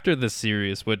 After this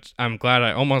series, which I'm glad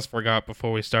I almost forgot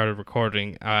before we started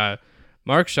recording,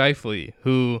 Mark Scheifele,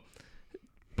 who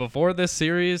before this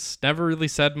series never really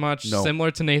said much,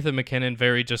 similar to Nathan McKinnon,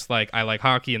 very just like, I like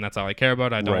hockey and that's all I care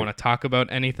about. I don't want to talk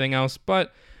about anything else,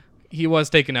 but he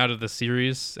was taken out of the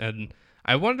series. And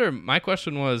I wonder, my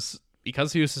question was,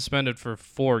 because he was suspended for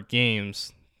 4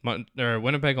 games,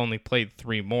 Winnipeg only played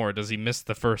 3 more. Does he miss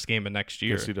the first game of next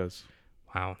year? Yes, he does.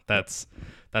 Wow, that's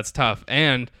tough.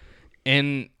 And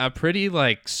in a pretty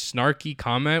like snarky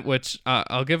comment, which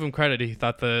I'll give him credit, he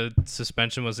thought the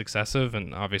suspension was excessive,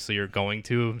 and obviously you're going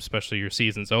to, especially your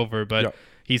season's over. But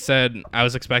he said, I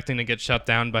was expecting to get shut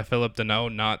down by Philip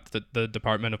Deneau, not the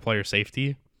Department of Player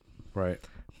Safety. Right.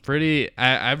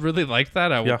 I really liked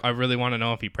that. I really want to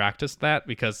know if he practiced that,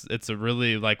 because it's a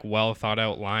really like well thought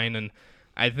out line, and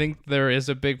I think there is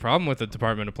a big problem with the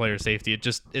Department of Player Safety. It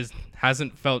just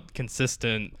hasn't felt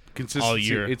consistent all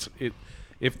year.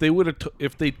 If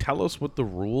they tell us what the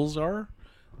rules are,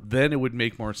 then it would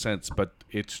make more sense. But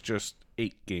it's just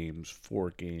 8 games,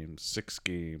 4 games, 6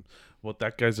 games. Well,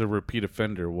 that guy's a repeat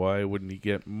offender. Why wouldn't he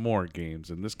get more games?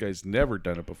 And this guy's never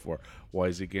done it before. Why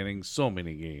is he getting so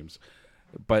many games?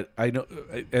 But I know,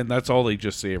 and that's all they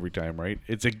just say every time, right?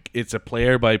 It's a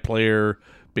player by player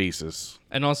basis.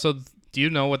 And also, do you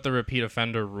know what the repeat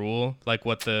offender rule, like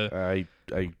what the?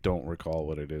 I don't recall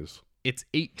what it is. It's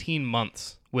 18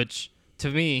 months, which to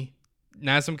me,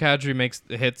 Nazem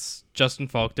Kadri hits Justin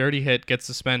Falk, dirty hit, gets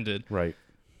suspended. Right.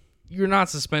 You're not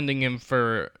suspending him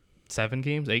for 7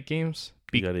 games, 8 games.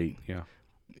 You got 8, yeah.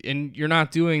 And you're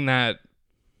not doing that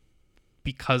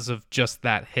because of just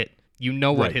that hit. You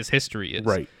know what his history is.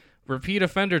 Right. Repeat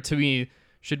offender to me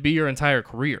should be your entire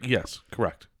career. Yes,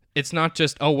 correct. It's not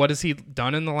just, what has he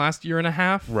done in the last year and a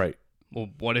half? Right. Well,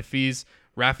 what if he's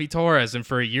Rafi Torres and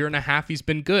for a year and a half he's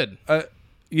been good?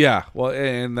 Yeah, well,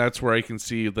 and that's where I can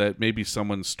see that maybe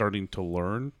someone's starting to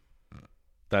learn.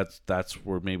 That's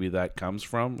where maybe that comes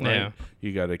from, right? Yeah.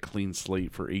 You got a clean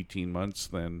slate for 18 months,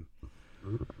 then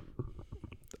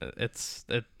it's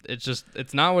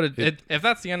not what if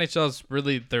that's the NHL's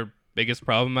really their biggest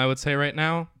problem, I would say right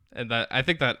now, and that I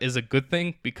think that is a good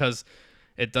thing, because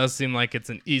it does seem like it's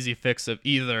an easy fix of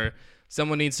either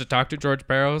someone needs to talk to George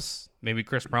Barros, maybe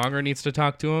Chris Pronger needs to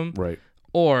talk to him, right,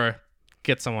 or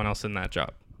get someone else in that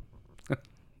job.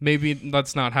 Maybe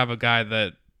let's not have a guy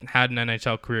that had an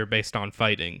NHL career based on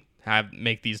fighting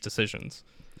make these decisions.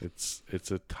 It's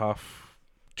a tough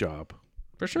job.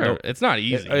 For sure. It's not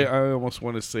easy. I almost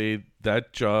want to say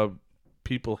that job,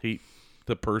 people hate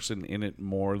the person in it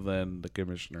more than the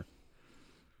commissioner.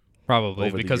 Probably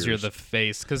because you're the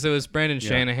face. Because it was Brandon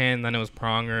Shanahan, then it was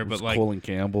Pronger, but like Colin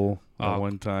Campbell at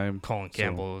one time. Colin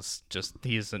Campbell is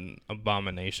he's an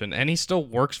abomination, and he still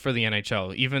works for the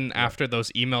NHL even after those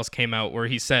emails came out where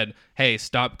he said, "Hey,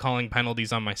 stop calling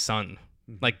penalties on my son."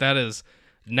 Mm-hmm. Like, that is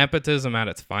nepotism at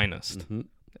its finest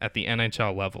at the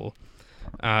NHL level.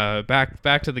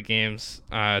 Back to the games.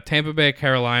 Tampa Bay,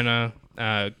 Carolina.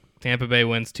 Tampa Bay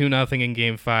wins 2-0 in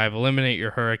Game 5. Eliminate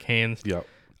your Hurricanes. Yep.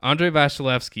 Andrei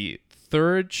Vasilevsky,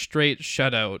 3rd straight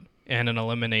shutout and an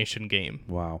elimination game.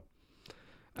 Wow.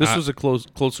 This was a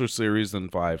closer series than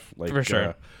 5. Like, for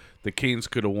sure. The Canes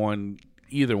could have won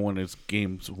either one of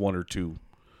games 1 or 2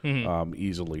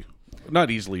 easily.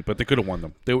 Not easily, but they could have won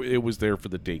them. It was there for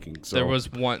the taking. So there was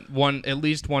at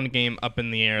least one game up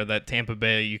in the air that Tampa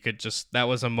Bay, that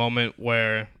was a moment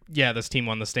where, yeah, this team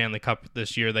won the Stanley Cup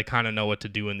this year. They kind of know what to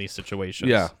do in these situations.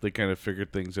 Yeah, they kind of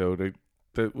figured things out.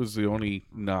 That was the only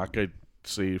knock I'd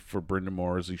say for Brendan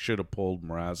Moore is he should have pulled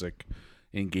Mrazek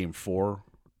in Game 4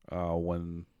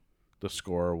 when the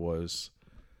score was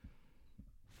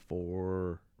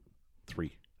 4-3.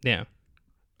 Yeah.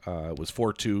 It was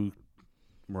 4-2.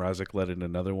 Mrazek let in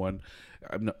another one.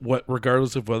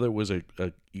 Regardless of whether it was a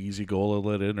easy goal to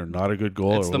let in or not a good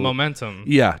goal. It's the momentum.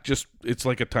 Yeah, it's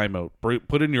like a timeout.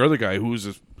 Put in your other guy who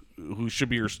should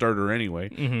be your starter anyway,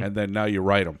 and then now you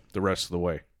ride him the rest of the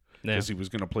way because he was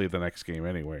going to play the next game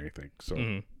anyway, I think.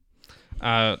 So.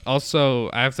 Also,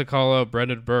 I have to call out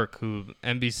Brendan Burke, who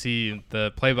NBC,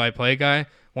 the play-by-play guy,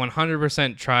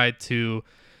 100% tried to.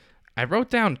 I wrote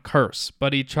down curse,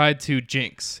 but he tried to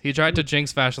jinx. He tried to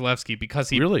jinx Vasilevsky because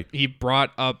he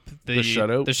brought up the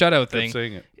shutout thing. Kept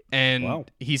saying it.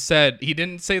 And he said, he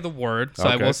didn't say the word, so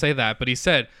I will say that, but he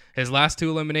said his last 2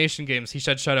 elimination games, he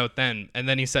said shutout then. And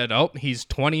then he said, he's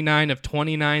 29 of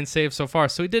 29 saves so far.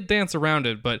 So he did dance around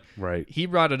it, but he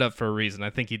brought it up for a reason. I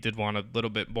think he did want a little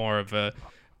bit more of a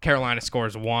Carolina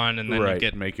scores 1 and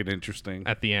then make it interesting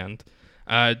at the end.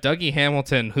 Dougie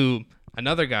Hamilton, who...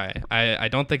 Another guy, I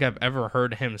don't think I've ever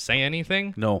heard him say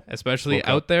anything. No. Especially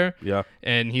out there. Yeah.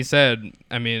 And he said,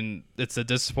 it's a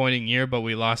disappointing year, but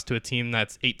we lost to a team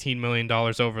that's $18 million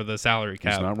over the salary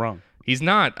cap. He's not wrong. He's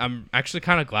not. I'm actually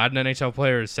kind of glad an NHL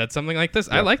player said something like this.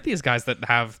 Yeah. I like these guys that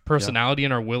have personality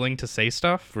and are willing to say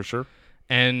stuff. For sure.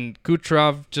 And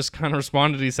Kucherov just kind of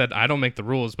responded. He said, I don't make the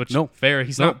rules, which fair.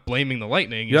 He's not blaming the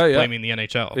Lightning. He's blaming the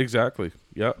NHL. Exactly.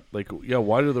 Yeah.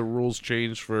 Why do the rules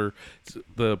change for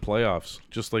the playoffs?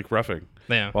 Just like reffing.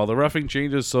 Yeah. While the reffing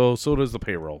changes, so does the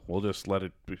payroll. We'll just let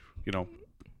it be,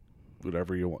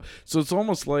 whatever you want. So it's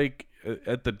almost like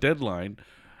at the deadline,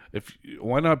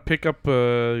 why not pick up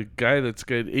a guy that's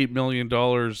got $8 million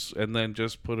and then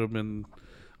just put him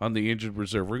on the injured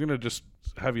reserve? We're going to just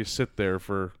have you sit there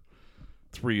for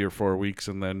 3 or 4 weeks,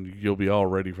 and then you'll be all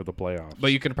ready for the playoffs.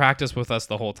 But you can practice with us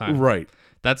the whole time. Right.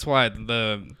 That's why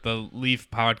the Leaf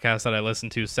podcast that I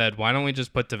listened to said, why don't we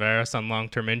just put Tavares on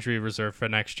long-term injury reserve for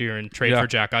next year and trade for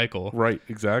Jack Eichel? Right,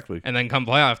 exactly. And then come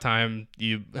playoff time,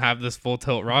 you have this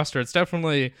full-tilt roster. It's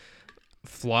definitely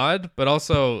flawed, but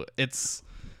also it's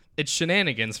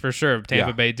shenanigans for sure,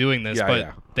 Tampa Bay doing this,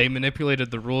 but they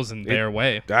manipulated the rules in their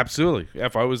way. Absolutely.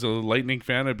 If I was a Lightning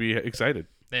fan, I'd be excited.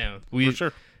 Yeah. For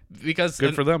sure. Because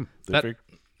good for them.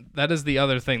 That is the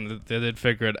other thing that they did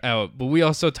figure it out. But we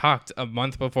also talked a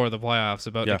month before the playoffs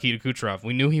about Nikita Kucherov.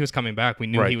 We knew he was coming back. We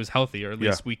knew he was healthy, or at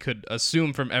least we could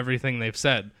assume from everything they've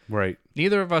said. Right.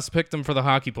 Neither of us picked him for the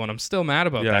hockey point. I'm still mad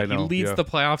about that. He leads the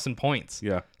playoffs in points.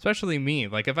 Yeah. Especially me.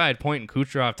 Like, if I had Point and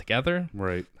Kucherov together,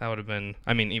 that would have been...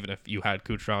 I mean, even if you had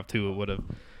Kucherov too, it would have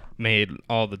made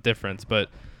all the difference. But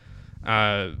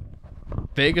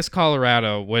Vegas,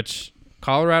 Colorado, which...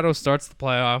 Colorado starts the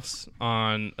playoffs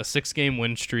on a 6-game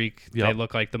win streak. Yep. They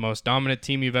look like the most dominant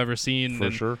team you've ever seen. For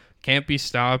sure. Can't be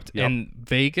stopped. Yep. And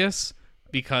Vegas,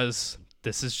 because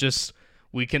this is just,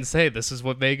 we can say this is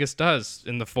what Vegas does.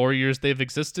 In the 4 years they've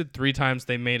existed, 3 times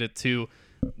they made it to,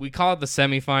 we call it the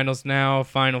semifinals now,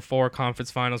 Final Four,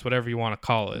 Conference Finals, whatever you want to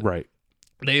call it. Right.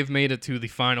 They've made it to the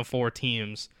Final Four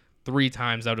teams 3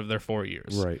 times out of their 4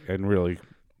 years. Right. And really,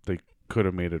 they could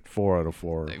have made it 4 out of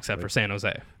 4. Except for San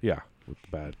Jose. Yeah. With the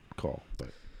bad call.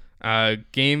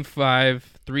 But Game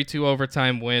 5, 3-2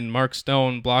 overtime win. Mark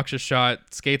Stone blocks a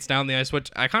shot, skates down the ice,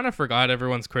 which I kind of forgot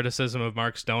everyone's criticism of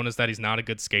Mark Stone is that he's not a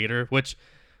good skater, which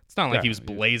it's not like he was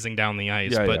blazing down the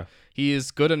ice, but he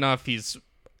is good enough.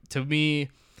 To me,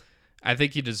 I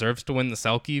think he deserves to win the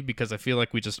Selke because I feel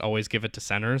like we just always give it to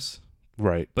centers.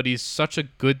 Right. But he's such a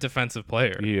good defensive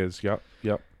player. He is, yep.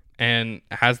 And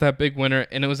has that big winner.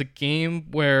 And it was a game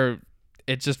where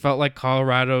it just felt like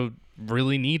Colorado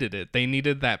really needed it. They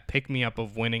needed that pick-me-up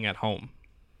of winning at home.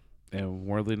 And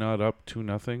were they not up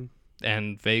 2-0?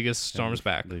 And Vegas storms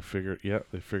back. They figured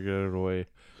it away.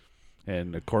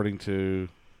 And according to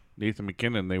Nathan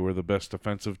McKinnon, they were the best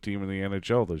defensive team in the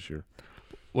NHL this year.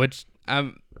 Which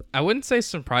I wouldn't say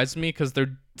surprised me because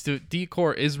their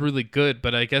D-core is really good,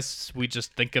 but I guess we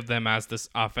just think of them as this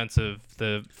offensive,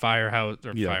 the firepower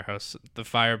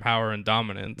and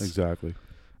dominance. Exactly.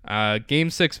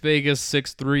 Game 6 Vegas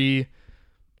 6-3,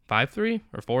 5-3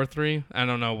 or 4-3. I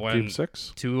don't know when. Game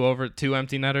 6. 2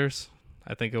 empty netters,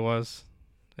 I think it was.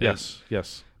 Yes.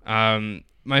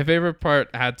 My favorite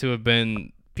part had to have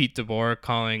been Pete DeBoer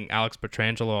calling Alex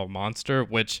Pietrangelo a monster,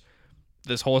 which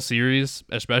this whole series,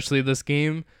 especially this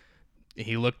game,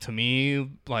 he looked to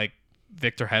me like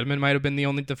Victor Hedman might have been the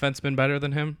only defenseman better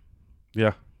than him.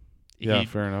 Yeah. Yeah, He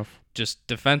fair enough. just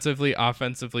defensively,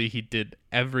 offensively, he did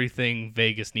everything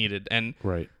Vegas needed. And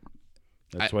Right.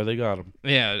 That's why they got him.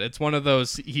 yeah, it's one of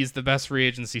those, he's the best free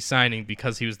agency signing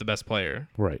because he was the best player.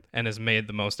 Right. And has made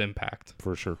the most impact.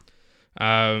 For sure.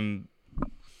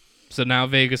 So now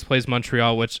Vegas plays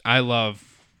Montreal, which I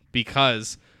love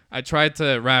because I tried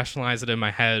to rationalize it in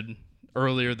my head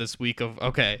earlier this week of,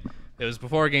 okay, it was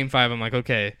before Game 5. I'm like,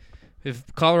 okay,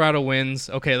 if Colorado wins,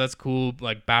 okay, that's cool.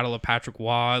 Like, Battle of Patrick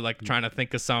Waugh, like trying to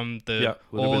think of some. Would have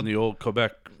been the old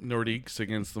Quebec Nordiques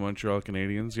against the Montreal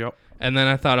Canadiens. Yep. And then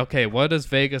I thought, okay, what does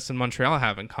Vegas and Montreal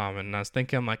have in common? And I was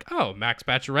thinking, I'm like, oh, Max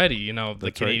Pacioretty, the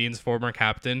That's Canadiens' former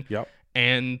captain. Yep.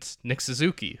 And Nick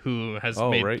Suzuki, who has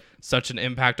made such an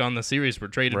impact on the series. We're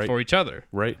traded for each other.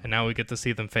 Right. And now we get to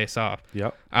see them face off.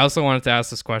 Yep. I also wanted to ask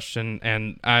this question,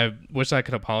 and I wish I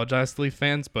could apologize to Leaf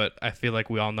fans, but I feel like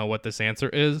we all know what this answer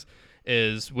is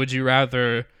would you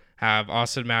rather have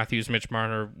Austin Matthews, Mitch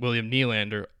Marner, William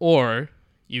Nylander, or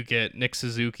you get Nick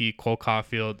Suzuki, Cole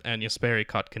Caulfield, and Jesperi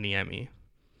Kotkaniemi?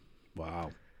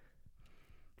 Wow.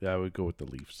 Yeah, I would go with the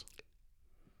Leafs.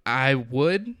 I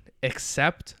would,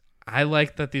 except I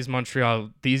like that these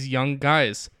young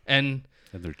guys, and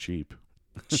they're cheap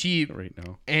right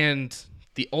now. And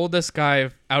the oldest guy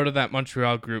out of that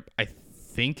Montreal group, I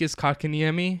think, is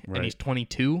Kotkaniemi, and he's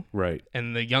 22. Right.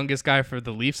 And the youngest guy for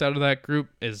the Leafs out of that group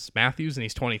is Matthews, and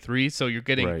he's 23. So you're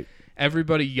getting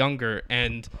everybody younger.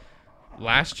 And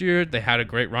last year they had a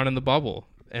great run in the bubble,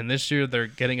 and this year they're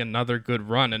getting another good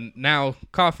run. And now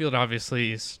Caulfield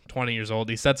obviously is 20 years old.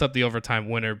 He sets up the overtime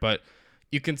winner, but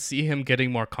you can see him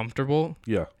getting more comfortable.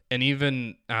 Yeah. And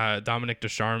even Dominic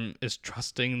Ducharme is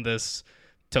trusting this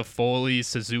Toffoli,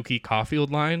 Suzuki,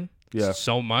 Caulfield line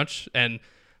so much. And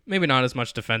maybe not as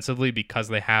much defensively because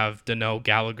they have Deneau,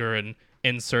 Gallagher, and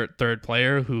insert third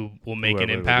player who will make an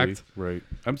impact. Right.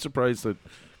 I'm surprised that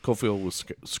Caulfield was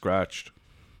scratched,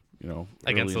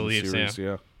 against the Leafs. Series,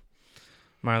 yeah.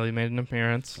 Marley made an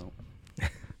appearance.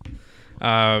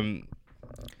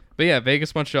 But yeah,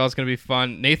 Vegas Montreal is going to be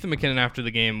fun. Nathan McKinnon after the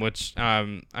game, which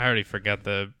I already forget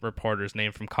the reporter's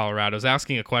name from Colorado, is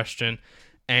asking a question,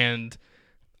 and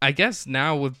I guess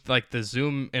now with like the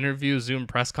Zoom interviews, Zoom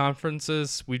press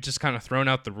conferences, we've just kind of thrown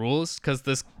out the rules because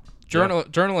this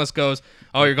journalist goes,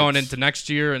 "Oh, you're going into next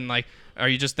year, and like, are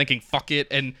you just thinking fuck it?"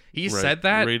 And he said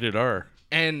that rated R,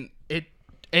 and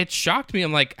it shocked me.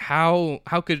 I'm like, how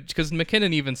could, because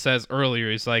McKinnon even says earlier,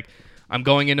 he's like, I'm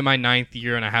going into my 9th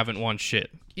year and I haven't won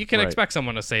shit. You can expect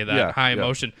someone to say that high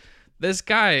emotion. This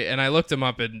guy, and I looked him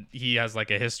up, and he has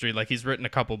like a history. Like, he's written a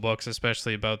couple books,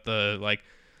 especially about the like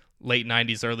late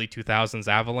 90s, early 2000s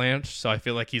Avalanche. So I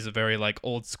feel like he's a very like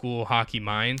old school hockey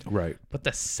mind. Right. But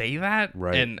to say that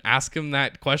and ask him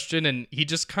that question, and he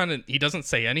just he doesn't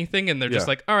say anything, and they're just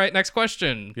like, all right, next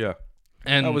question. Yeah.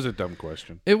 And that was a dumb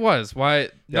question. It was. Why?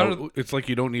 Yeah, it's like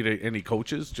you don't need any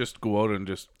coaches. Just go out and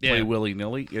just play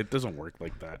willy-nilly. It doesn't work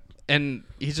like that. And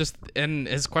his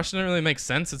question didn't really make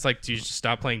sense. It's like, do you just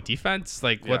stop playing defense?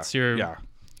 Like, what's your... Yeah.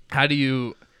 How do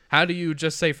you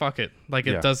just say fuck it? Like,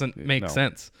 it doesn't make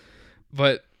sense.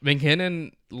 But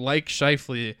McKinnon, like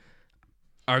Scheifele,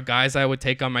 are guys I would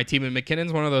take on my team. And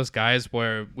McKinnon's one of those guys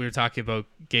where we were talking about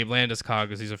Gabe Landeskog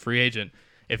because he's a free agent.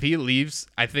 If he leaves,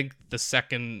 I think the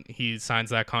second he signs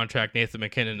that contract, Nathan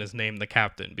McKinnon is named the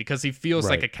captain because he feels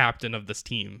like a captain of this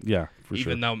team. Yeah, for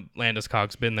sure. Even though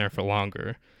Landeskog's been there for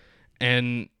longer.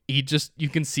 And you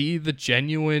can see the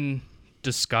genuine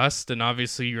disgust, and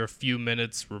obviously you're a few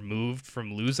minutes removed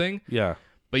from losing. Yeah.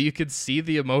 But you could see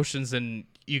the emotions, and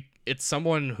it's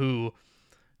someone who,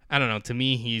 I don't know, to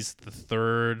me, he's the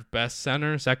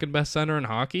second best center in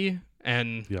hockey.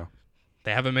 And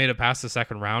they haven't made it past the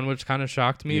second round, which kind of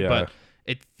shocked me. But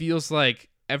it feels like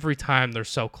every time they're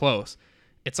so close,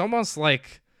 it's almost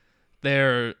like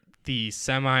they're the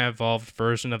semi-evolved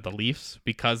version of the Leafs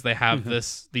because they have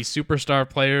these superstar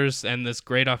players and this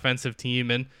great offensive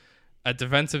team and a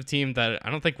defensive team that I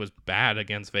don't think was bad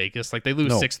against Vegas. Like, they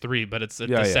lose 6-3, but it's a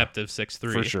deceptive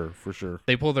 6-3. For sure.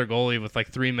 They pull their goalie with like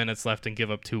 3 minutes left and give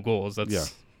up 2 goals.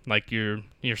 That's like your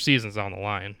season's on the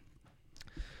line.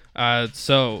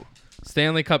 So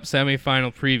Stanley Cup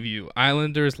semifinal preview.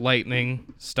 Islanders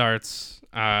Lightning starts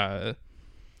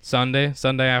Sunday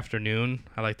afternoon.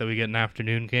 I like that we get an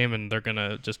afternoon game, and they're going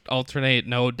to just alternate,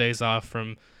 no days off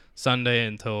from Sunday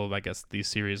until, I guess, these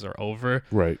series are over.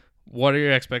 Right. What are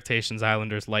your expectations,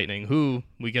 Islanders Lightning, who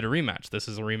we get a rematch? This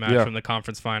is a rematch from the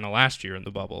conference final last year in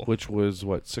the bubble. Which was,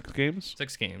 6 games?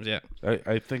 6 games, yeah.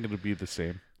 I think it would be the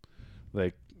same.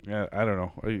 Like, I don't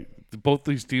know. Both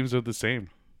these teams are the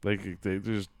same. Like,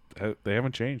 they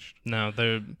haven't changed. No,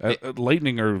 they're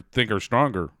Lightning are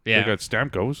stronger. Yeah. They got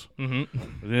Stamkos.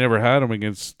 Mm-hmm. They never had them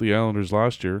against the Islanders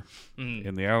last year, Mm.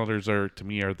 and the Islanders are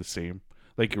the same.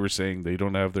 Like you were saying, they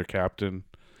don't have their captain.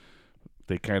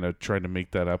 They kind of tried to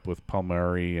make that up with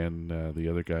Palmieri and the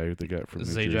other guy who they got from New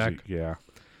Jersey. Zajac. Yeah,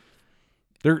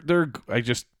 they're.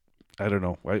 I don't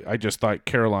know. I just thought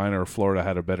Carolina or Florida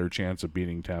had a better chance of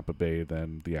beating Tampa Bay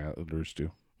than the Islanders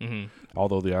do. Mm-hmm.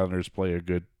 Although the Islanders play a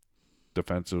good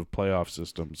defensive playoff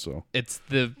system, so it's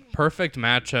the perfect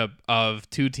matchup of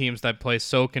two teams that play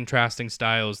so contrasting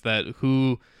styles that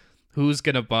who's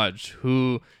gonna budge?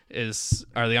 Are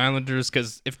the Islanders?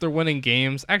 Because if they're winning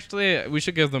games, actually, we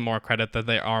should give them more credit that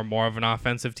they are more of an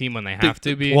offensive team when they have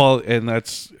to be. Well, and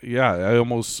that's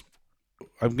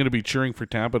I'm going to be cheering for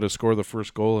Tampa to score the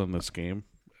first goal in this game,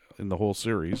 in the whole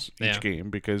series, each game,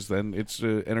 because then it's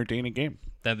an entertaining game.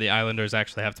 That the Islanders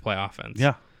actually have to play offense.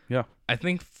 Yeah. I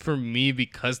think for me,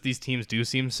 because these teams do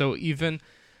seem so even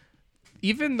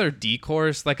their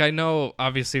decors, like I know,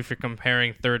 obviously, if you're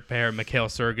comparing third pair Mikhail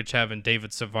Sergachev and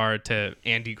David Savard to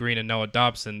Andy Green and Noah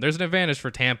Dobson, there's an advantage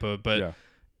for Tampa, but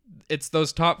it's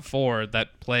those top four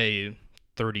that play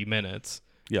 30 minutes.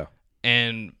 Yeah.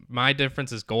 And my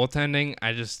difference is goaltending.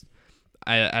 I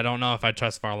don't know if I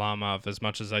trust Varlamov as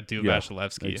much as I do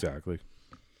Vasilevsky. Exactly.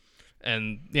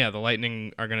 And the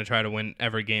Lightning are going to try to win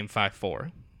every game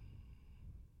 5-4.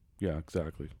 Yeah,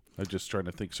 exactly. I'm just trying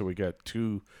to think. So we got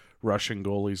 2 Russian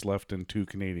goalies left and 2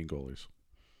 Canadian goalies.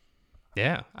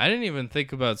 Yeah, I didn't even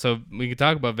think about. So we could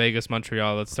talk about Vegas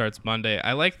Montreal that starts Monday.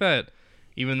 I like that.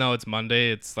 Even though it's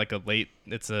Monday, it's like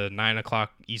it's a 9:00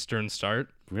 Eastern start.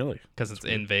 Really? Because it's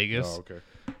in Vegas. Oh, okay.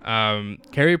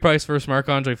 Carey Price versus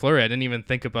Marc-Andre Fleury. I didn't even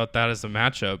think about that as a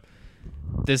matchup.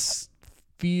 This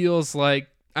feels like,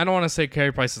 I don't want to say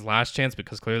Carey Price's last chance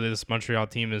because clearly this Montreal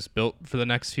team is built for the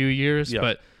next few years,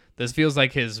 but this feels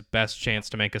like his best chance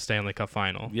to make a Stanley Cup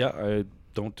final. Yeah, I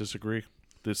don't disagree.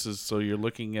 This is, so you're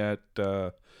looking at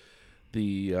the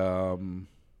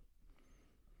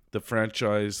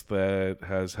franchise that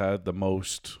has had the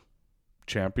most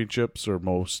championships or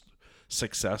most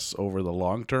success over the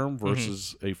long term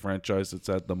versus a franchise that's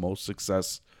had the most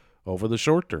success over the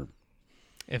short term.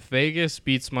 If Vegas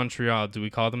beats Montreal, do we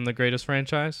call them the greatest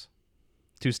franchise?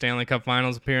 2 Stanley Cup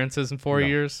Finals appearances in 4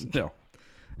 years? No.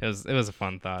 It was a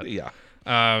fun thought. Yeah.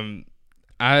 The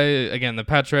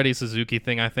Pacioretty Suzuki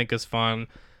thing I think is fun.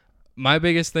 My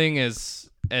biggest thing is,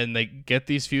 and they get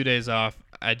these few days off,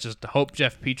 I just hope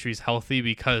Jeff Petry's healthy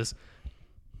because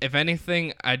if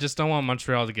anything, I just don't want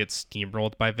Montreal to get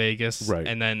steamrolled by Vegas. Right.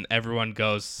 And then everyone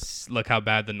goes, look how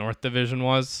bad the North Division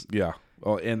was. Yeah.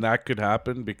 Oh, and that could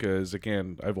happen because,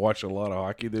 again, I've watched a lot of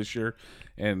hockey this year,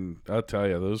 and I'll tell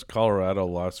you, those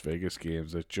Colorado-Las Vegas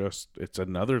games, it's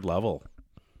another level.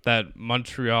 That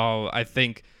Montreal, I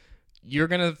think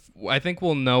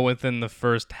we'll know within the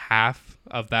first half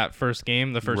of that first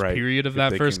game, the first period of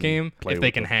that first game, if they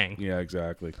can hang. Yeah,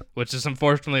 exactly. Which is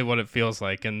unfortunately what it feels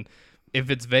like. And if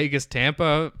it's Vegas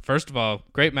Tampa, first of all,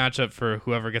 great matchup for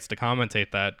whoever gets to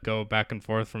commentate that. Go back and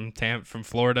forth from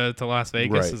Florida to Las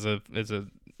Vegas is a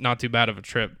not too bad of a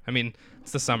trip. I mean,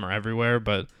 it's the summer everywhere,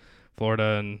 but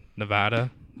Florida and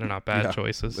Nevada, they're not bad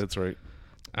choices. That's right.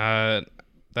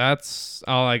 That's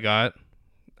all I got.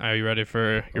 Are you ready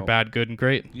for your bad, good, and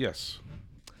great? Yes.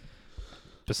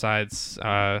 Besides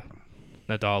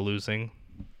Nadal losing.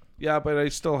 Yeah, but I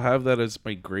still have that as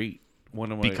my great.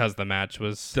 Because the match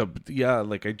was...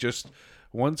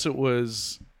 once it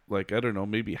was, like, I don't know,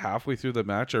 maybe halfway through the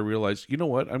match, I realized, you know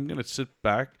what, I'm going to sit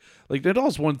back. Like,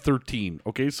 Nadal's won 13,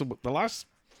 okay? So the last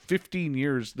 15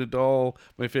 years, Nadal,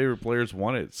 my favorite players,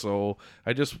 won it. So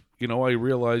I just, I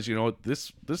realized,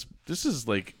 this is,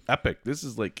 like, epic. This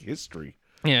is, like, history.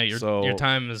 Yeah, your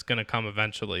time is going to come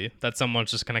eventually. That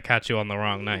someone's just going to catch you on the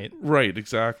wrong night. Right,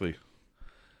 exactly.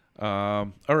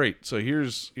 All right, so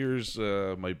here's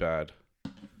my bad.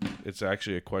 It's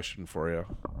actually a question for you.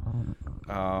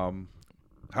 How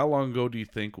long ago do you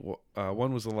think?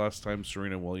 When was the last time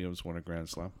Serena Williams won a Grand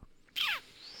Slam?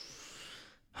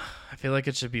 I feel like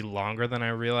it should be longer than I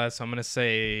realized. So I'm gonna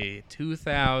say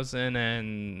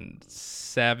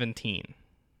 2017.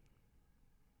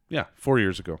 Yeah, 4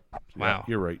 years ago. Wow, yeah,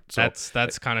 you're right. So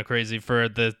that's kind of crazy for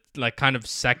the kind of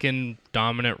second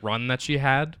dominant run that she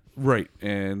had. Right,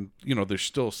 and they're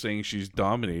still saying she's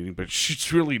dominating, but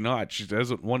she's really not. She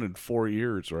hasn't won in 4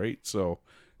 years, right? So,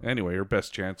 anyway, her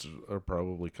best chances are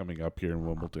probably coming up here in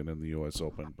Wimbledon and the U.S.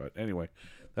 Open. But anyway,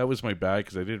 that was my bad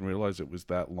because I didn't realize it was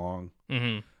that long.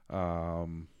 Mm-hmm.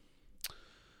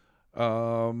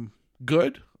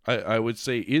 Good. I would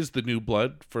say is the new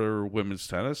blood for women's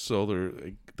tennis. So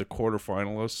the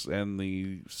quarterfinalists and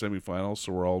the semifinals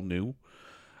were all new.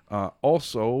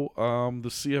 Also, the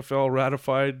CFL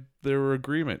ratified their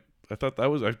agreement. I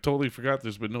totally forgot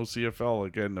there's been no CFL.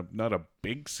 Again, I'm not a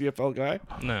big CFL guy,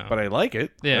 No. but I like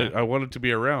it. Yeah. I want it to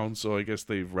be around, so I guess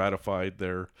they've ratified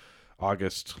their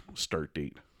August start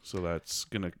date. So that's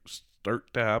going to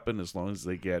start to happen as long as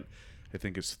they get, I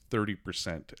think it's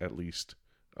 30% at least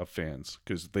of fans,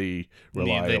 because they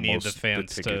rely on most the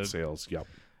ticket sales. Yep.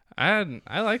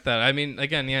 I like that. I mean,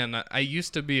 again, yeah, I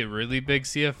used to be a really big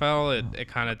CFL. It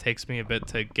kind of takes me a bit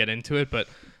to get into it, but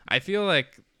I feel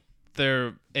like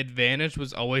their advantage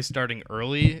was always starting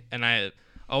early, and I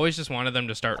always just wanted them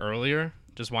to start earlier.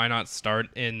 Just why not start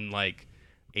in like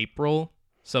April?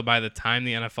 So by the time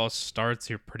the NFL starts,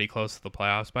 you're pretty close to the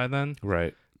playoffs by then.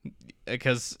 Right.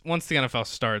 Because once the NFL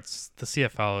starts, the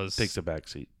CFL takes a back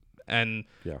seat. And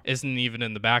isn't even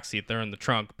in the backseat. They're in the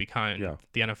trunk behind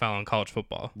the NFL and college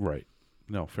football. Right.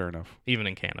 No, fair enough. Even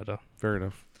in Canada. Fair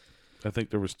enough. I think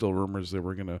there were still rumors they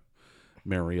were going to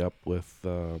marry up with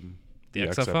the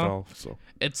XFL. So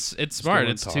it's smart.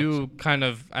 It's two kind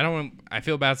of, I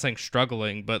feel bad saying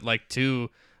struggling, but like two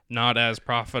not as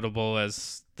profitable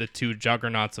as the two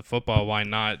juggernauts of football. Why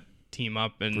not team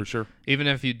up? And for sure. Even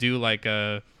if you do like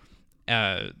a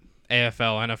AFL,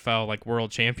 NFL, like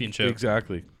world championship.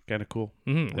 Exactly. Kind of cool.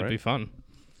 Mm-hmm. It'd be fun.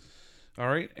 All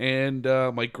right. And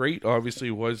my great obviously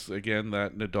was, again,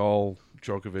 that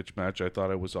Nadal-Djokovic match. I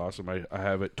thought it was awesome. I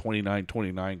have it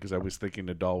 29-29 because I was thinking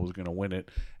Nadal was going to win it,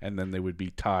 and then they would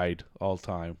be tied all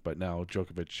time. But now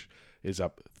Djokovic is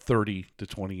up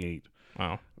 30-28.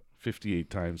 Wow. 58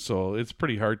 times. So it's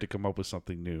pretty hard to come up with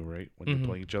something new, right, when you're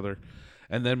playing each other.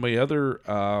 And then my other,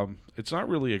 it's not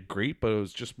really a great, but it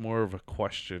was just more of a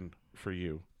question for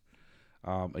you.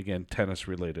 Again, tennis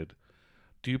related.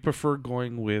 Do you prefer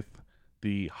going with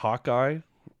the Hawkeye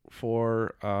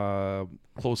for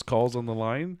close calls on the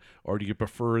line, or do you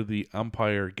prefer the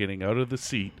umpire getting out of the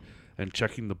seat and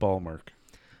checking the ball mark?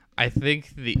 I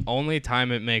think the only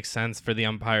time it makes sense for the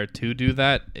umpire to do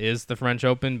that is the French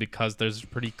Open, because there's a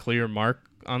pretty clear mark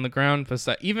on the ground. But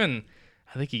even,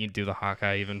 I think you can do the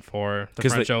Hawkeye even for the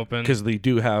French Open. Because they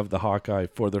do have the Hawkeye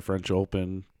for the French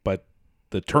Open, but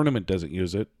the tournament doesn't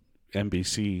use it.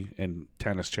 NBC and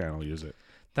Tennis Channel use it.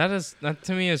 That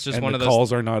to me is just and one of those. The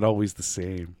calls are not always the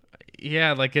same.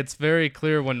 Yeah, like it's very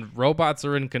clear when robots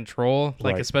are in control.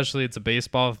 Like especially it's a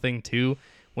baseball thing too.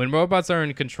 When robots are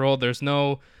in control, there's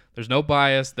no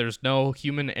bias. There's no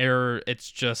human error.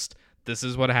 It's just this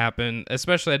is what happened.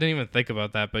 Especially I didn't even think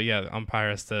about that, but yeah, the umpire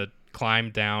has to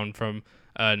climb down from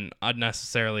an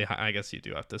unnecessarily high. I guess you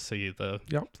do have to see the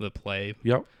play.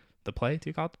 Yep. The play? Do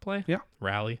you call it the play? Yeah.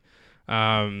 Rally.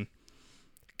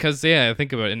 Because I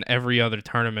think about it, in every other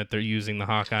tournament they're using the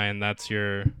Hawkeye, and that's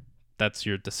your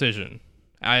decision.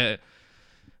 I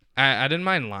didn't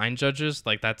mind line judges,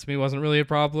 like that to me wasn't really a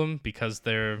problem because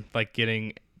they're like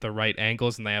getting the right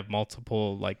angles and they have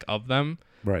multiple like of them.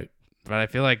 Right. But I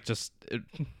feel like it's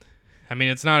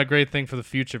not a great thing for the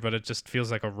future, but it just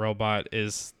feels like a robot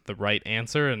is the right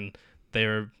answer, and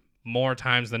they're more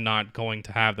times than not going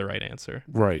to have the right answer.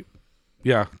 Right.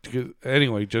 Yeah.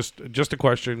 Anyway, just a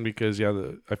question because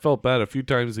I felt bad a few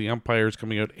times. The umpire's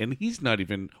coming out and he's not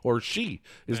even, or she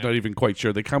is not even quite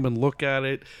sure. They come and look at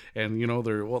it, and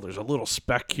there's a little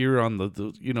speck here on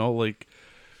the like.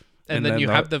 And then you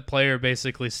have the player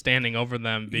basically standing over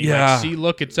them, being like, "See,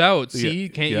 look, it's out. See,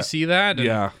 can't you see that?"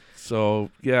 And So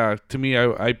to me,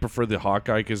 I prefer the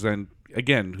Hawkeye because then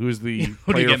again, who's the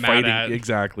player fighting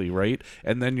exactly, right?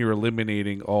 And then you're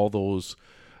eliminating all those.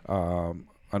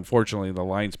 Unfortunately, the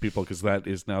lines people, because that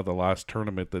is now the last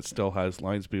tournament that still has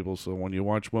lines people. So when you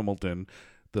watch Wimbledon,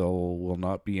 there will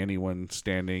not be anyone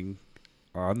standing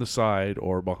on the side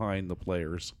or behind the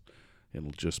players.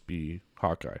 It'll just be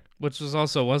Hawkeye. Which was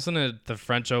also, wasn't it the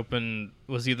French Open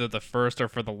was either the first or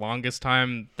for the longest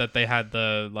time that they had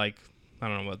the, like, I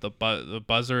don't know, what the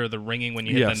buzzer or the ringing when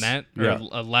you hit the net, or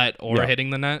a let or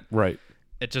hitting the net? Right.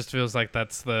 It just feels like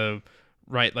that's the...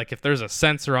 Right, like if there's a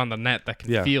sensor on the net that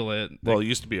can feel it. Well, it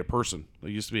used to be a person. It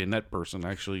used to be a net person.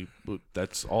 Actually,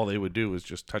 that's all they would do is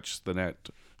just touch the net,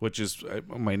 which is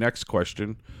my next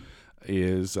question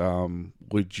is,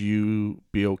 would you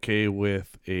be okay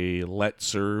with a let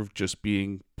serve just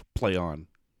being play on?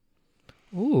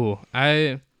 Ooh,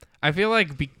 I feel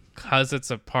like because it's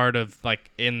a part of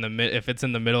like if it's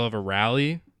in the middle of a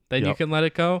rally, then you can let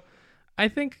it go. I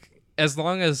think as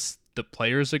long as the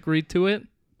players agreed to it,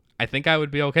 I think I would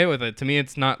be okay with it. To me,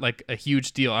 it's not like a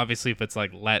huge deal. Obviously, if it's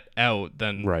like let out,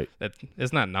 then that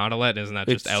isn't that not a let? Isn't that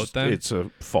just out then? It's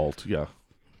a fault. Yeah,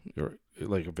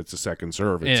 like if it's a second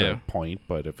serve, it's a point.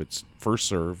 But if it's first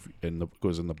serve and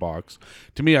goes in the box,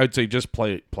 to me, I'd say just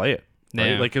play it. Right?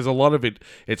 Yeah. Like, because a lot of it,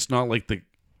 it's not like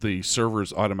the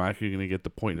server's automatically going to get the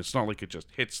point. It's not like it just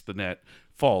hits the net,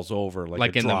 falls over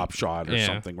like a drop shot or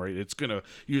something, right? It's going to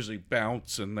usually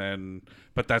bounce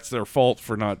but that's their fault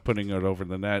for not putting it over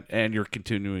the net, and you're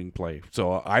continuing play.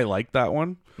 So I like that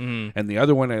one. Mm-hmm. And the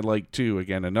other one I like too,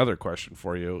 again, another question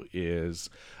for you is,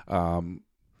 I'm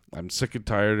sick and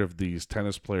tired of these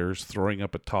tennis players throwing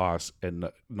up a toss and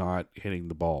not hitting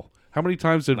the ball. How many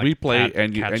times did we play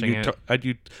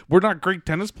we're not great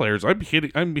tennis players. I'm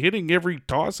hitting every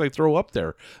toss I throw up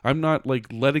there. I'm not like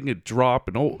letting it drop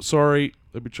and sorry,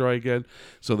 let me try again.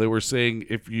 So they were saying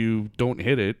if you don't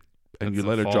hit it and you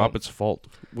let it drop, it's a fault,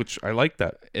 which I like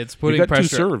that. It's putting pressure.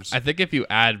 2 serves. I think if you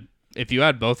add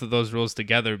both of those rules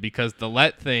together, because the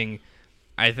let thing,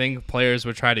 I think players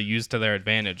would try to use to their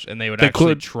advantage, and they would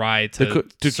try to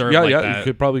serve like that. You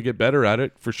could probably get better at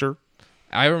it for sure.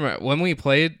 I remember when we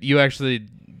played,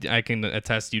 I can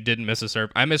attest, you didn't miss a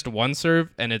serve. I missed one serve,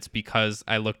 and it's because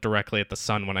I looked directly at the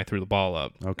sun when I threw the ball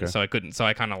up. Okay. So I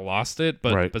kind of lost it.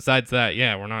 But besides that,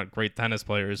 we're not great tennis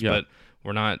players, but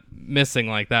we're not missing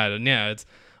like that. And it's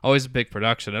always a big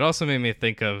production. It also made me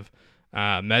think of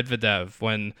Medvedev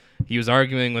when he was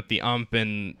arguing with the ump,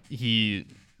 and the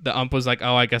ump was like,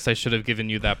 "Oh, I guess I should have given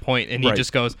you that point," and he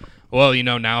just goes, "Well,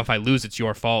 now if I lose, it's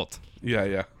your fault."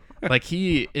 Yeah. Like,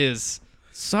 he is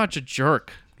such a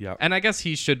jerk. Yeah. And I guess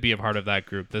he should be a part of that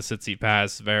group, the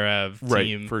Tsitsipas, Zverev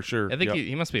team. Right, for sure. I think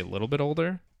he must be a little bit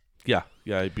older. Yeah,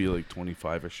 he'd be like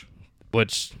 25-ish.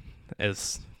 Which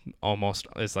is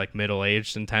like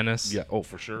middle-aged in tennis. Yeah,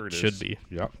 for sure it should be.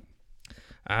 Yeah.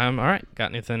 All right.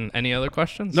 Got any other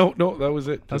questions? No, that was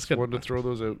it. That's good. Wanted to throw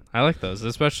those out. I like those,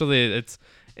 especially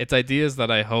it's ideas that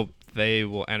I hope they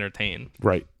will entertain.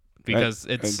 Right. Because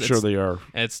I'm sure they are.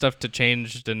 It's stuff to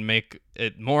change and make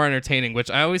it more entertaining, which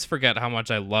I always forget how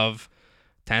much I love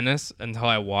tennis until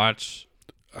I watch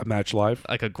a match live,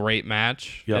 like a great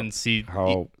match, and see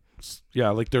how.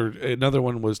 Like another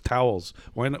one was towels.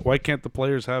 Why can't the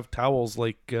players have towels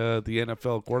like the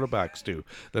NFL quarterbacks do?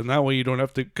 Then that way you don't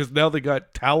have to, because now they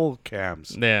got towel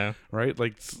cams. Yeah. Right?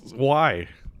 Like, why?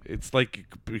 It's like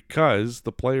because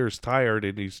the player's tired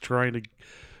and he's trying to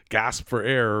gasp for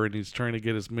air and he's trying to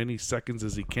get as many seconds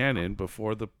as he can in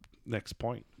before the next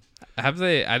point. I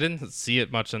didn't see it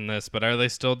much in this, but are they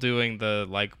still doing the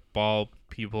like ball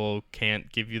people can't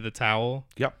give you the towel?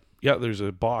 Yep. Yeah, there's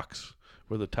a box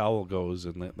where the towel goes,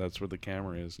 and that's where the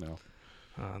camera is now.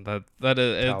 That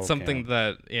is it's something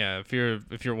that if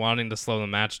you're wanting to slow the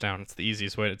match down, it's the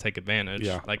easiest way to take advantage.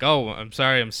 Yeah. Like, oh, I'm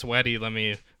sorry, I'm sweaty. Let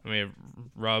me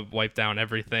wipe down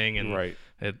everything, and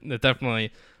it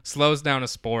definitely slows down a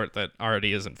sport that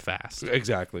already isn't fast.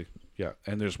 Exactly. Yeah,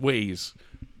 and there's ways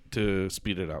to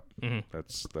speed it up. Mm-hmm.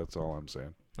 That's all I'm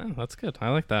saying. Oh, that's good. I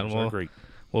like that. Great.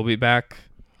 We'll be back.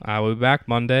 We'll be back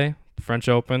Monday, French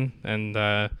Open, and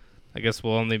I guess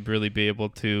we'll only really be able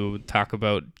to talk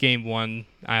about Game 1,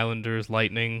 Islanders,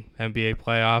 Lightning, NBA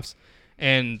playoffs.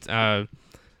 And I'm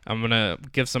going to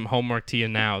give some homework to you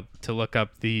now to look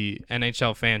up the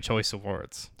NHL Fan Choice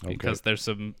Awards. Okay. Because there's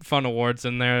some fun awards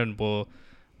in there, and we'll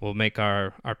make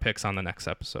our picks on the next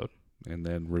episode. And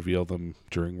then reveal them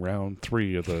during round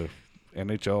 3 of the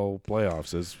NHL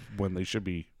playoffs is when they should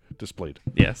be displayed.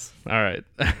 Yes. All right.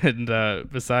 And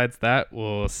besides that,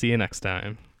 we'll see you next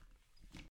time.